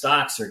 7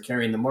 stocks are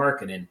carrying the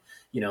market. And,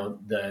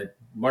 the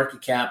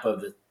market cap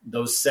of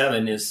those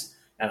 7 is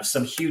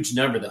some huge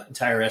number, the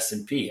entire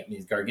S&P. I mean,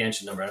 it's a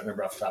gargantuan number. I don't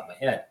remember off the top of my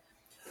head.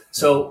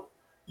 So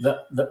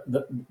the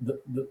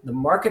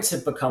markets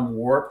have become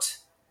warped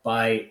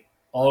by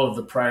all of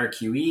the prior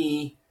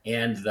QE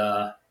and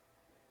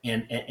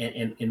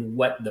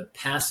what the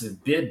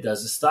passive bid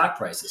does to stock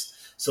prices.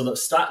 So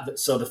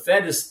the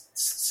Fed is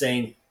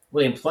saying,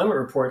 well, the employment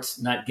report's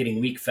not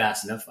getting weak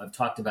fast enough. I've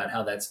talked about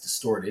how that's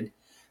distorted.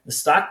 The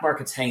stock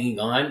market's hanging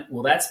on.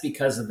 Well, that's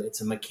because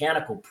it's a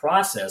mechanical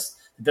process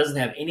that doesn't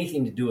have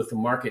anything to do with the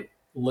market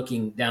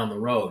looking down the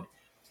road.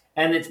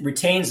 And it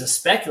retains a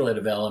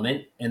speculative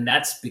element, and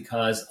that's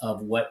because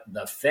of what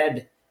the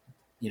Fed,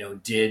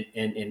 did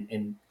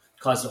and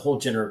caused a whole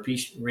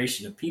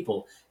generation of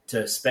people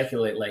to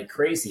speculate like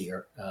crazy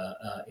or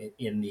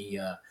in the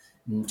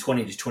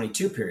 20 to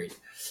 22 period.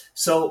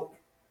 So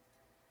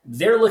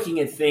they're looking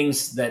at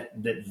things that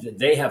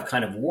they have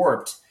kind of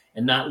warped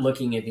and not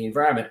looking at the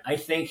environment. I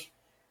think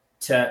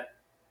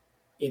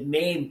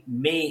we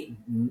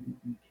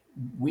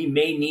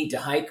may need to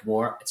hike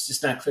more. It's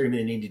just not clear to me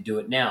they need to do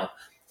it now.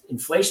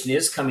 Inflation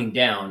is coming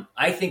down.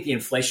 I think the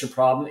inflation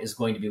problem is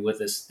going to be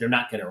with us. They're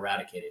not going to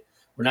eradicate it.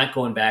 We're not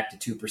going back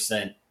to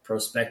 2%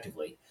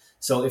 prospectively.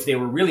 So if they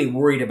were really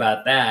worried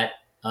about that,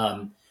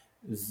 then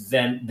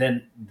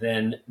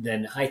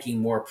hiking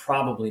more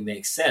probably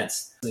makes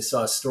sense. I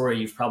saw a story,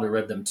 you've probably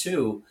read them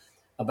too,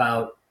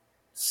 about,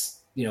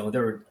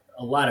 there were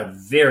a lot of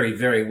very,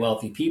 very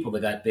wealthy people that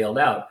got bailed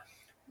out.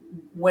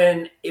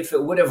 If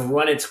it would have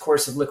run its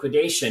course of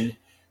liquidation,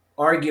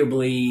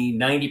 arguably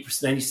 90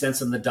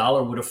 cents on the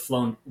dollar would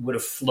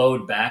have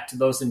flowed back to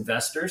those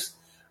investors.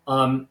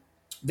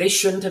 They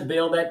shouldn't have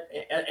bailed that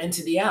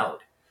entity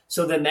out.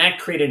 So then that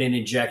created an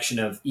injection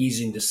of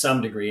easing to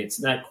some degree. It's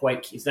not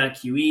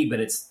QE, but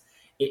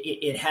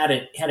it had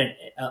a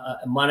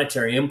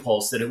monetary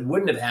impulse that it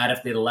wouldn't have had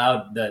if they'd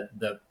allowed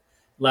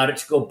it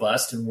to go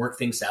bust and work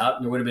things out,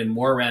 and there would have been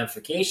more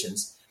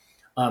ramifications.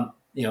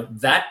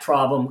 That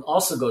problem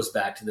also goes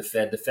back to the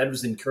Fed. The Fed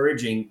was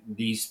encouraging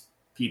these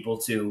people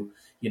to,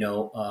 they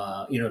were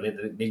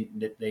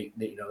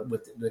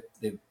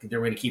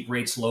going to keep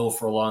rates low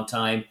for a long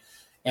time.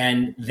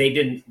 And they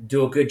didn't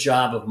do a good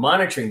job of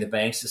monitoring the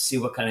banks to see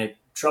what kind of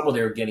trouble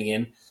they were getting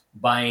in,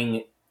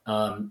 buying,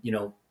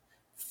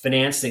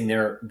 financing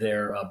their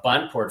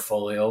bond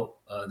portfolio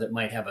that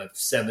might have a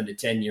 7 to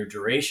 10 year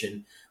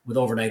duration with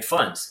overnight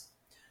funds.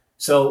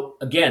 So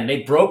again,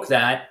 they broke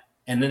that,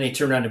 and then they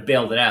turned around and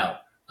bailed it out.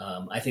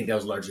 I think that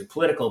was largely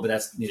political, but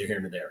that's neither here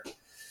nor there.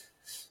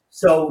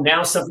 So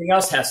now something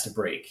else has to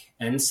break,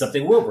 and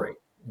something will break,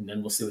 and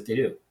then we'll see what they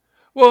do.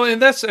 Well,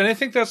 and I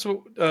think that's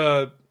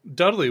what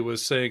Dudley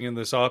was saying in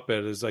this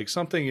op-ed is like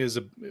something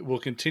will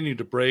continue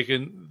to break,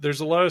 and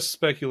there's a lot of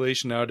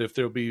speculation out if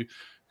there'll be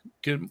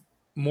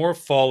more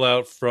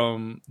fallout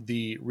from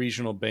the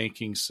regional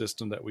banking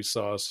system that we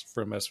saw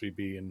from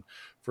SVB and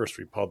First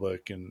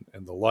Republic and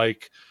the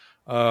like.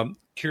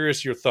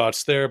 Curious your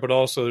thoughts there, but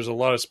also there's a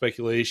lot of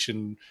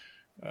speculation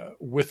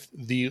with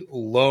the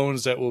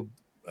loans that will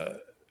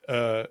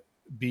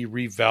be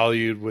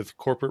revalued with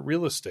corporate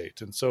real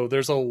estate. And so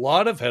there's a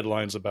lot of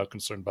headlines about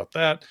concern about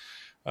that.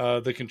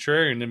 The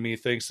contrarian in me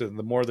thinks that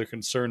the more the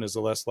concern is,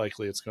 the less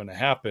likely it's going to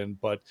happen.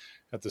 But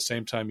at the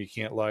same time, you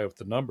can't lie with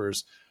the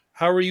numbers.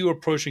 How are you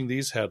approaching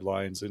these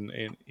headlines? And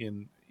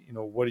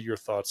what are your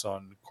thoughts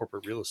on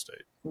corporate real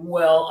estate?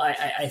 Well,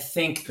 I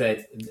think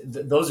that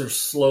those are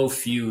slow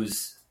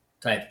fuse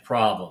type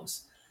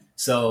problems.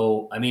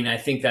 So, I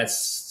think that's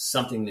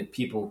something that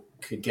people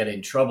could get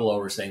in trouble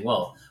over, saying,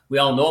 well, we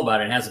all know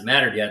about it. It hasn't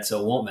mattered yet, so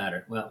it won't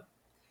matter. Well,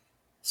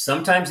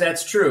 sometimes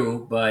that's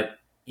true, but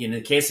in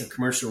the case of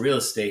commercial real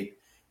estate,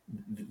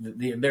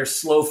 they're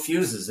slow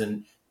fuses,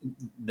 and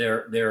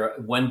they're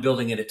one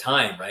building at a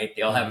time, right?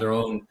 They all have their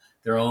own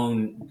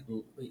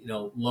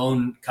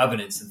loan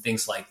covenants and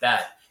things like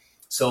that.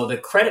 So the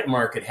credit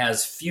market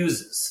has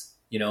fuses.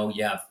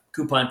 You have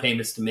coupon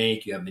payments to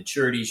make, you have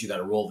maturities, you got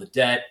to roll the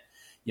debt.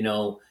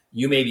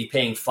 You may be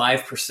paying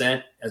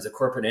 5% as a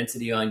corporate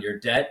entity on your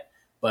debt,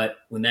 but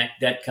when that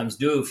debt comes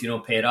due, if you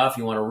don't pay it off,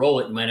 you want to roll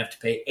it, you might have to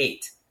pay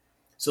 8%.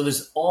 So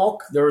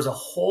there was a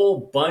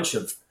whole bunch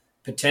of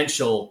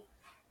potential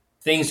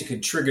things that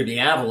could trigger the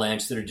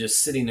avalanche that are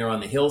just sitting there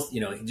on the hill,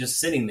 just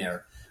sitting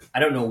there.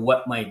 I don't know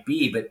what might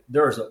be, but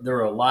there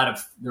are a lot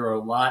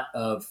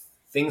of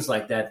things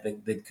like that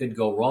could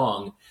go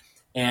wrong.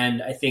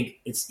 And I think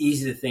it's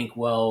easy to think,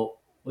 well,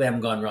 they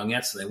haven't gone wrong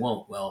yet, so they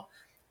won't. Well,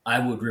 I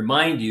would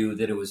remind you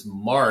that it was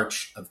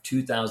March of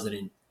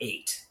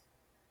 2008,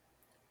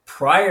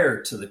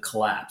 prior to the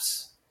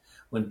collapse,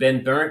 when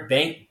Ben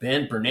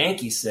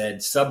Bernanke said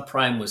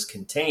subprime was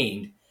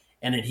contained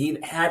and that he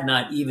had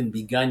not even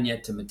begun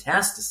yet to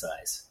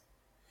metastasize.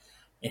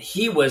 And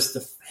he was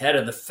the head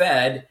of the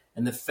Fed,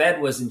 and the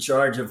Fed was in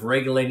charge of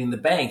regulating the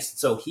banks.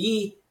 So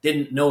he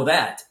didn't know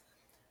that.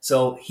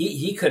 So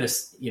he could have,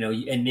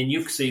 and then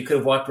you could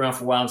have walked around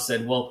for a while and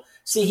said, well,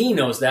 see, he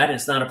knows that, and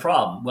it's not a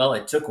problem. Well,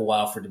 it took a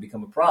while for it to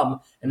become a problem,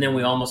 and then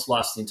we almost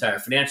lost the entire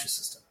financial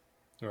system.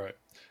 All right.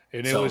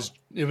 And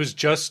it was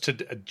just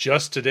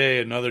today,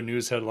 another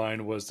news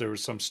headline was there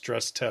was some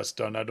stress test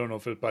done. I don't know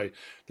if it by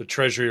the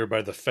Treasury or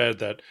by the Fed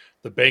that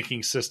the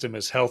banking system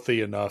is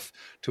healthy enough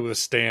to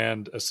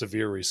withstand a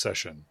severe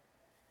recession.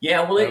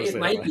 Yeah, well, it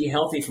might be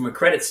healthy from a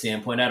credit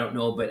standpoint. I don't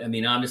know, but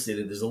obviously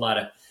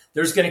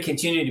there's going to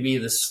continue to be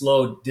the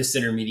slow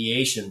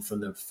disintermediation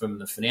from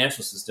the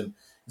financial system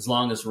as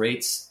long as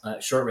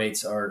short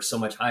rates are so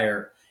much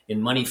higher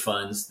in money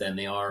funds than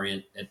they are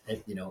at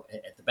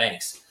the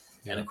banks.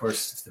 And of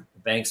course, if the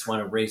banks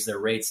want to raise their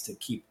rates to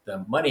keep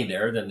the money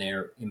there, then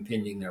they're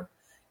impinging on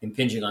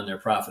their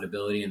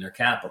profitability and their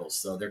capital.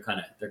 So they're kind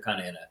of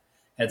in a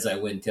heads I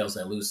win, tails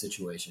I lose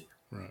situation.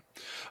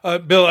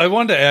 Right. Bill, I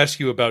wanted to ask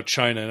you about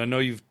China, and I know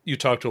you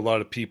talked to a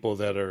lot of people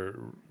that are,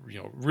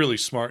 really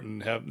smart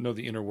and know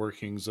the inner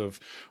workings of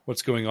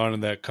what's going on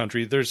in that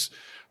country. There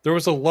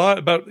was a lot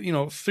about,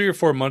 3 or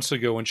 4 months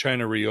ago when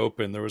China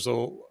reopened, there was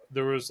a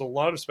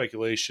lot of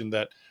speculation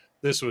that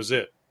this was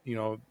it.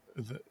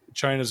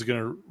 China's going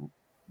to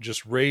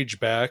just rage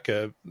back.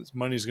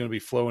 Money's going to be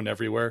flowing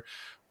everywhere,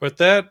 but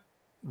that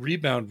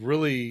rebound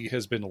really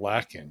has been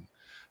lacking.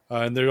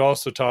 And they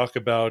also talk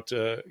about,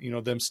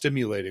 them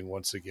stimulating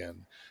once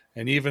again.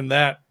 And even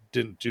that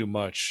didn't do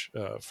much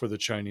for the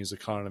Chinese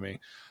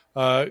economy.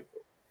 What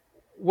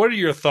are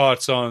your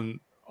thoughts on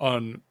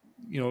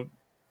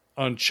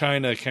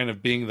China kind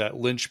of being that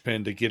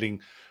linchpin to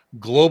getting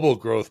global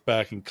growth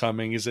back and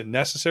coming? Is it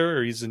necessary,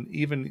 or is it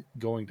even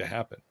going to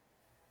happen?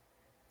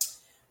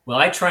 Well,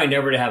 I try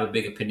never to have a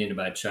big opinion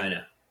about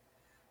China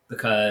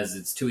because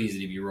it's too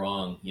easy to be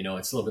wrong.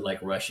 It's a little bit like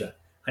Russia.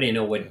 How do you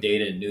know what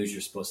data and news you're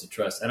supposed to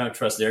trust? I don't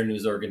trust their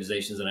news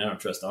organizations, and I don't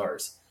trust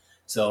ours.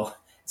 So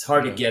it's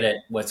hard to get at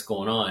what's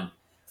going on.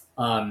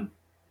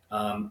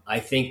 I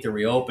think the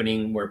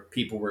reopening, where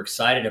people were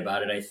excited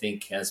about it, I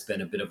think has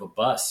been a bit of a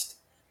bust.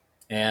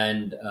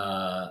 And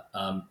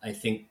I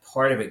think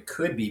part of it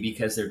could be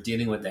because they're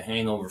dealing with the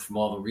hangover from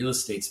all the real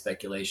estate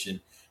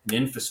speculation and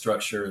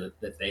infrastructure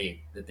that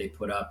they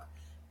put up.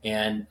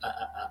 And,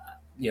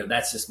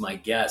 that's just my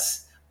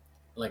guess.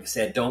 Like I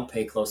said, don't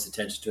pay close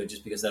attention to it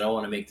just because I don't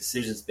want to make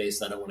decisions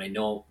based on it when I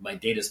know my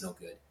data's no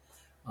good.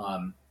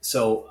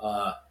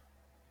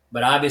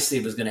 But obviously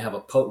if it was going to have a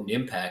potent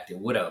impact, it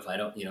would have.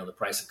 The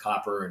price of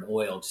copper and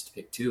oil, just to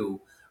pick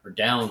two, are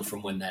down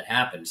from when that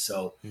happened.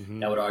 So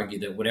that would argue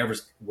that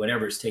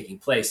whatever's taking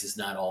place is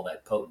not all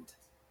that potent.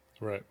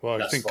 Right.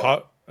 Well,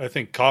 I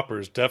think copper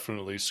is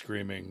definitely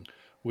screaming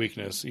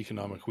weakness,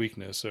 economic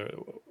weakness.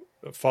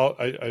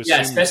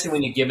 Especially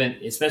when you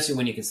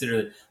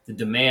consider the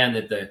demand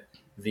that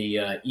the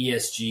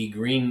ESG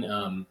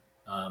green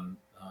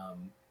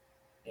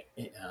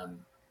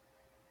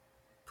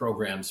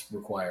programs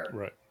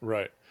require.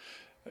 Right.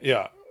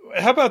 Yeah.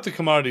 How about the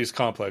commodities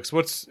complex?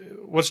 What's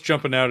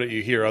jumping out at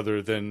you here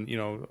other than,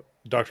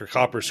 Dr.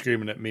 Copper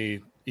screaming at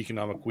me,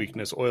 economic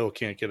weakness, oil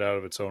can't get out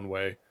of its own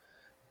way?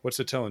 What's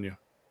it telling you?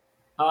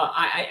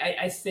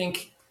 I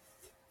think,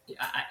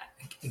 I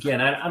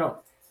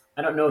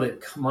don't know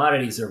that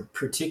commodities are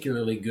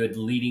particularly good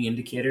leading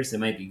indicators. They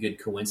might be good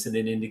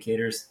coincident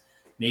indicators.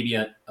 Maybe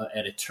at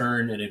a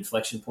turn, an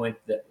inflection point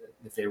that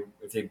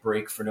if they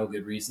break for no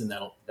good reason,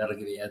 that'll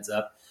give you a heads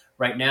up.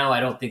 Right now, I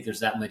don't think there's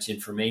that much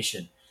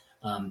information.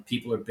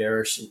 People are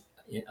bearish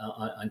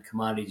on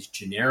commodities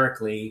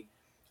generically.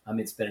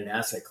 It's been an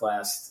asset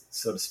class,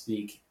 so to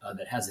speak,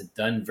 that hasn't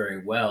done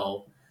very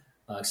well,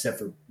 except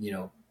for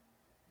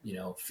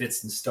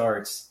fits and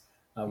starts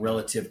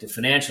relative to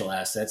financial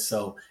assets.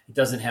 So it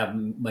doesn't have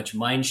much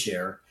mind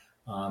share,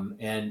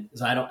 and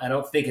so I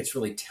don't think it's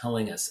really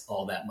telling us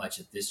all that much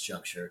at this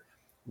juncture.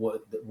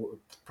 What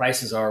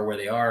prices are where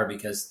they are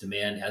because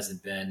demand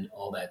hasn't been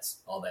all that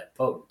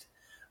potent.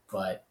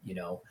 But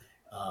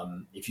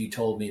if you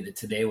told me that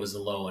today was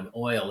a low in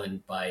oil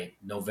and by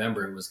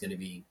November it was going to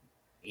be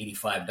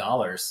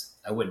 $85,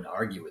 I wouldn't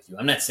argue with you.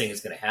 I'm not saying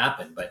it's going to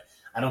happen, but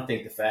I don't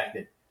think the fact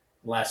that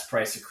last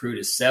price of crude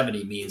is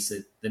 70 means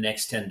that the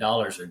next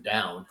 $10 are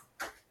down.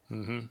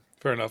 Mm-hmm.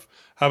 Fair enough.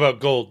 How about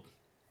gold?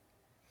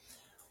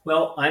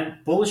 Well, I'm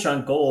bullish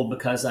on gold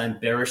because I'm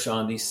bearish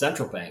on these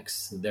central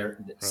banks.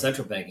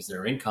 Central bankers,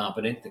 they're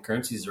incompetent. The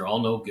currencies are all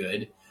no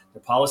good.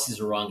 Their policies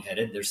are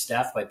wrong-headed. They're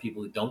staffed by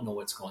people who don't know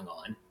what's going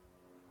on.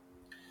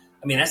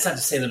 I mean, that's not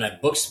to say they're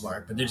not book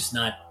smart, but they're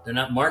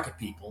not market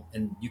people,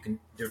 and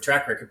their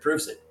track record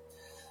proves it.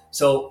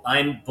 So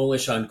I'm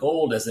bullish on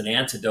gold as an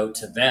antidote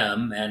to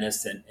them, and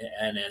as an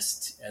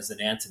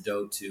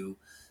antidote to,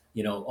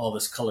 all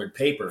this colored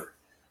paper.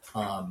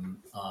 I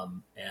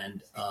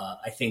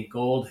think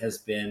gold's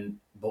been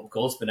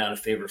out of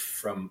favor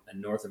from a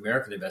North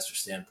American investor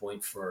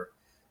standpoint for,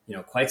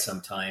 quite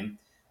some time.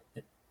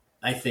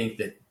 I think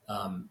that,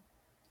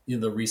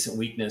 the recent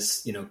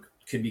weakness,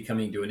 could be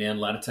coming to an end.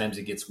 A lot of times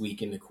it gets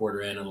weak in the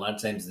quarter end, and a lot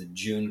of times the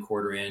June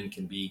quarter end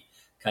can be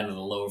kind of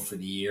the low for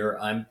the year.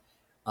 I'm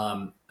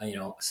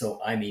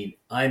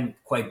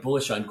quite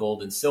bullish on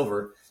gold and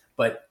silver,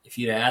 but if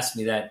you'd asked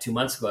me that 2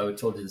 months ago, I would have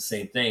told you the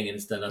same thing, and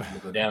it's done nothing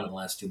to go down in the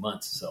last 2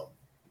 months. So.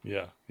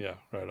 Yeah,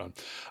 right on.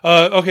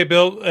 Okay,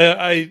 Bill,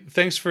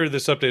 thanks for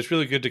this update. It's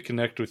really good to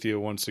connect with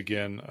you once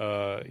again.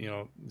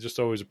 Just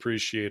always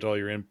appreciate all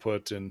your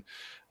input and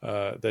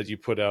that you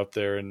put out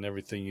there and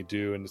everything you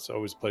do. And it's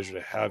always a pleasure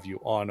to have you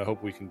on. I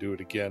hope we can do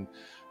it again.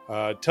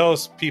 Tell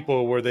us,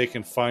 people, where they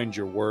can find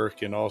your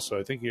work. And also,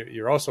 I think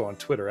you're also on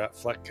Twitter at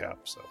FleckCap.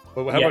 So,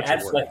 but how about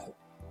your work?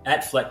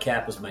 At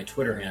FleckCap is my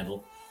Twitter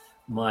handle.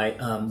 My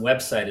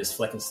website is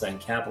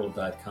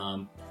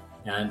fleckensteincapital.com.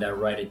 And I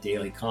write a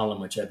daily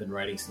column, which I've been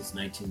writing since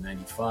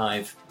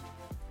 1995.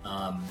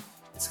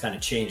 It's kind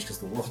of changed because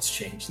the world's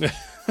changed.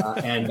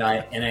 And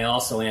I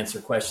also answer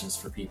questions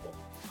for people.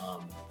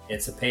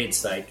 It's a paid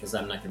site because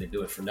I'm not going to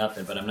do it for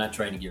nothing, but I'm not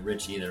trying to get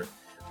rich either.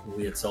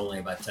 It's only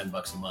about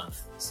 $10 a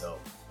month. So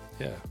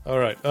Yeah. All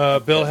right.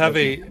 Bill, have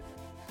a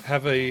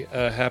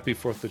happy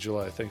 4th of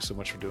July. Thanks so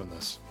much for doing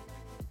this.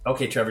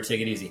 Okay, Trevor,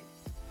 take it easy.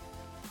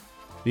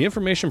 The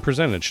information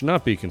presented should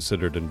not be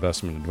considered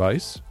investment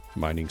advice.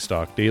 Mining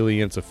Stock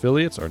Daily and its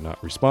affiliates are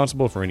not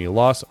responsible for any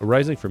loss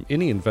arising from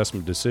any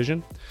investment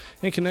decision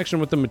in connection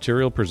with the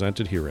material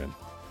presented herein.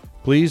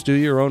 Please do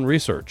your own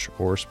research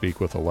or speak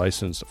with a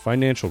licensed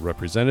financial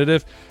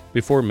representative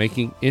before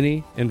making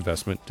any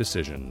investment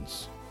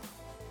decisions.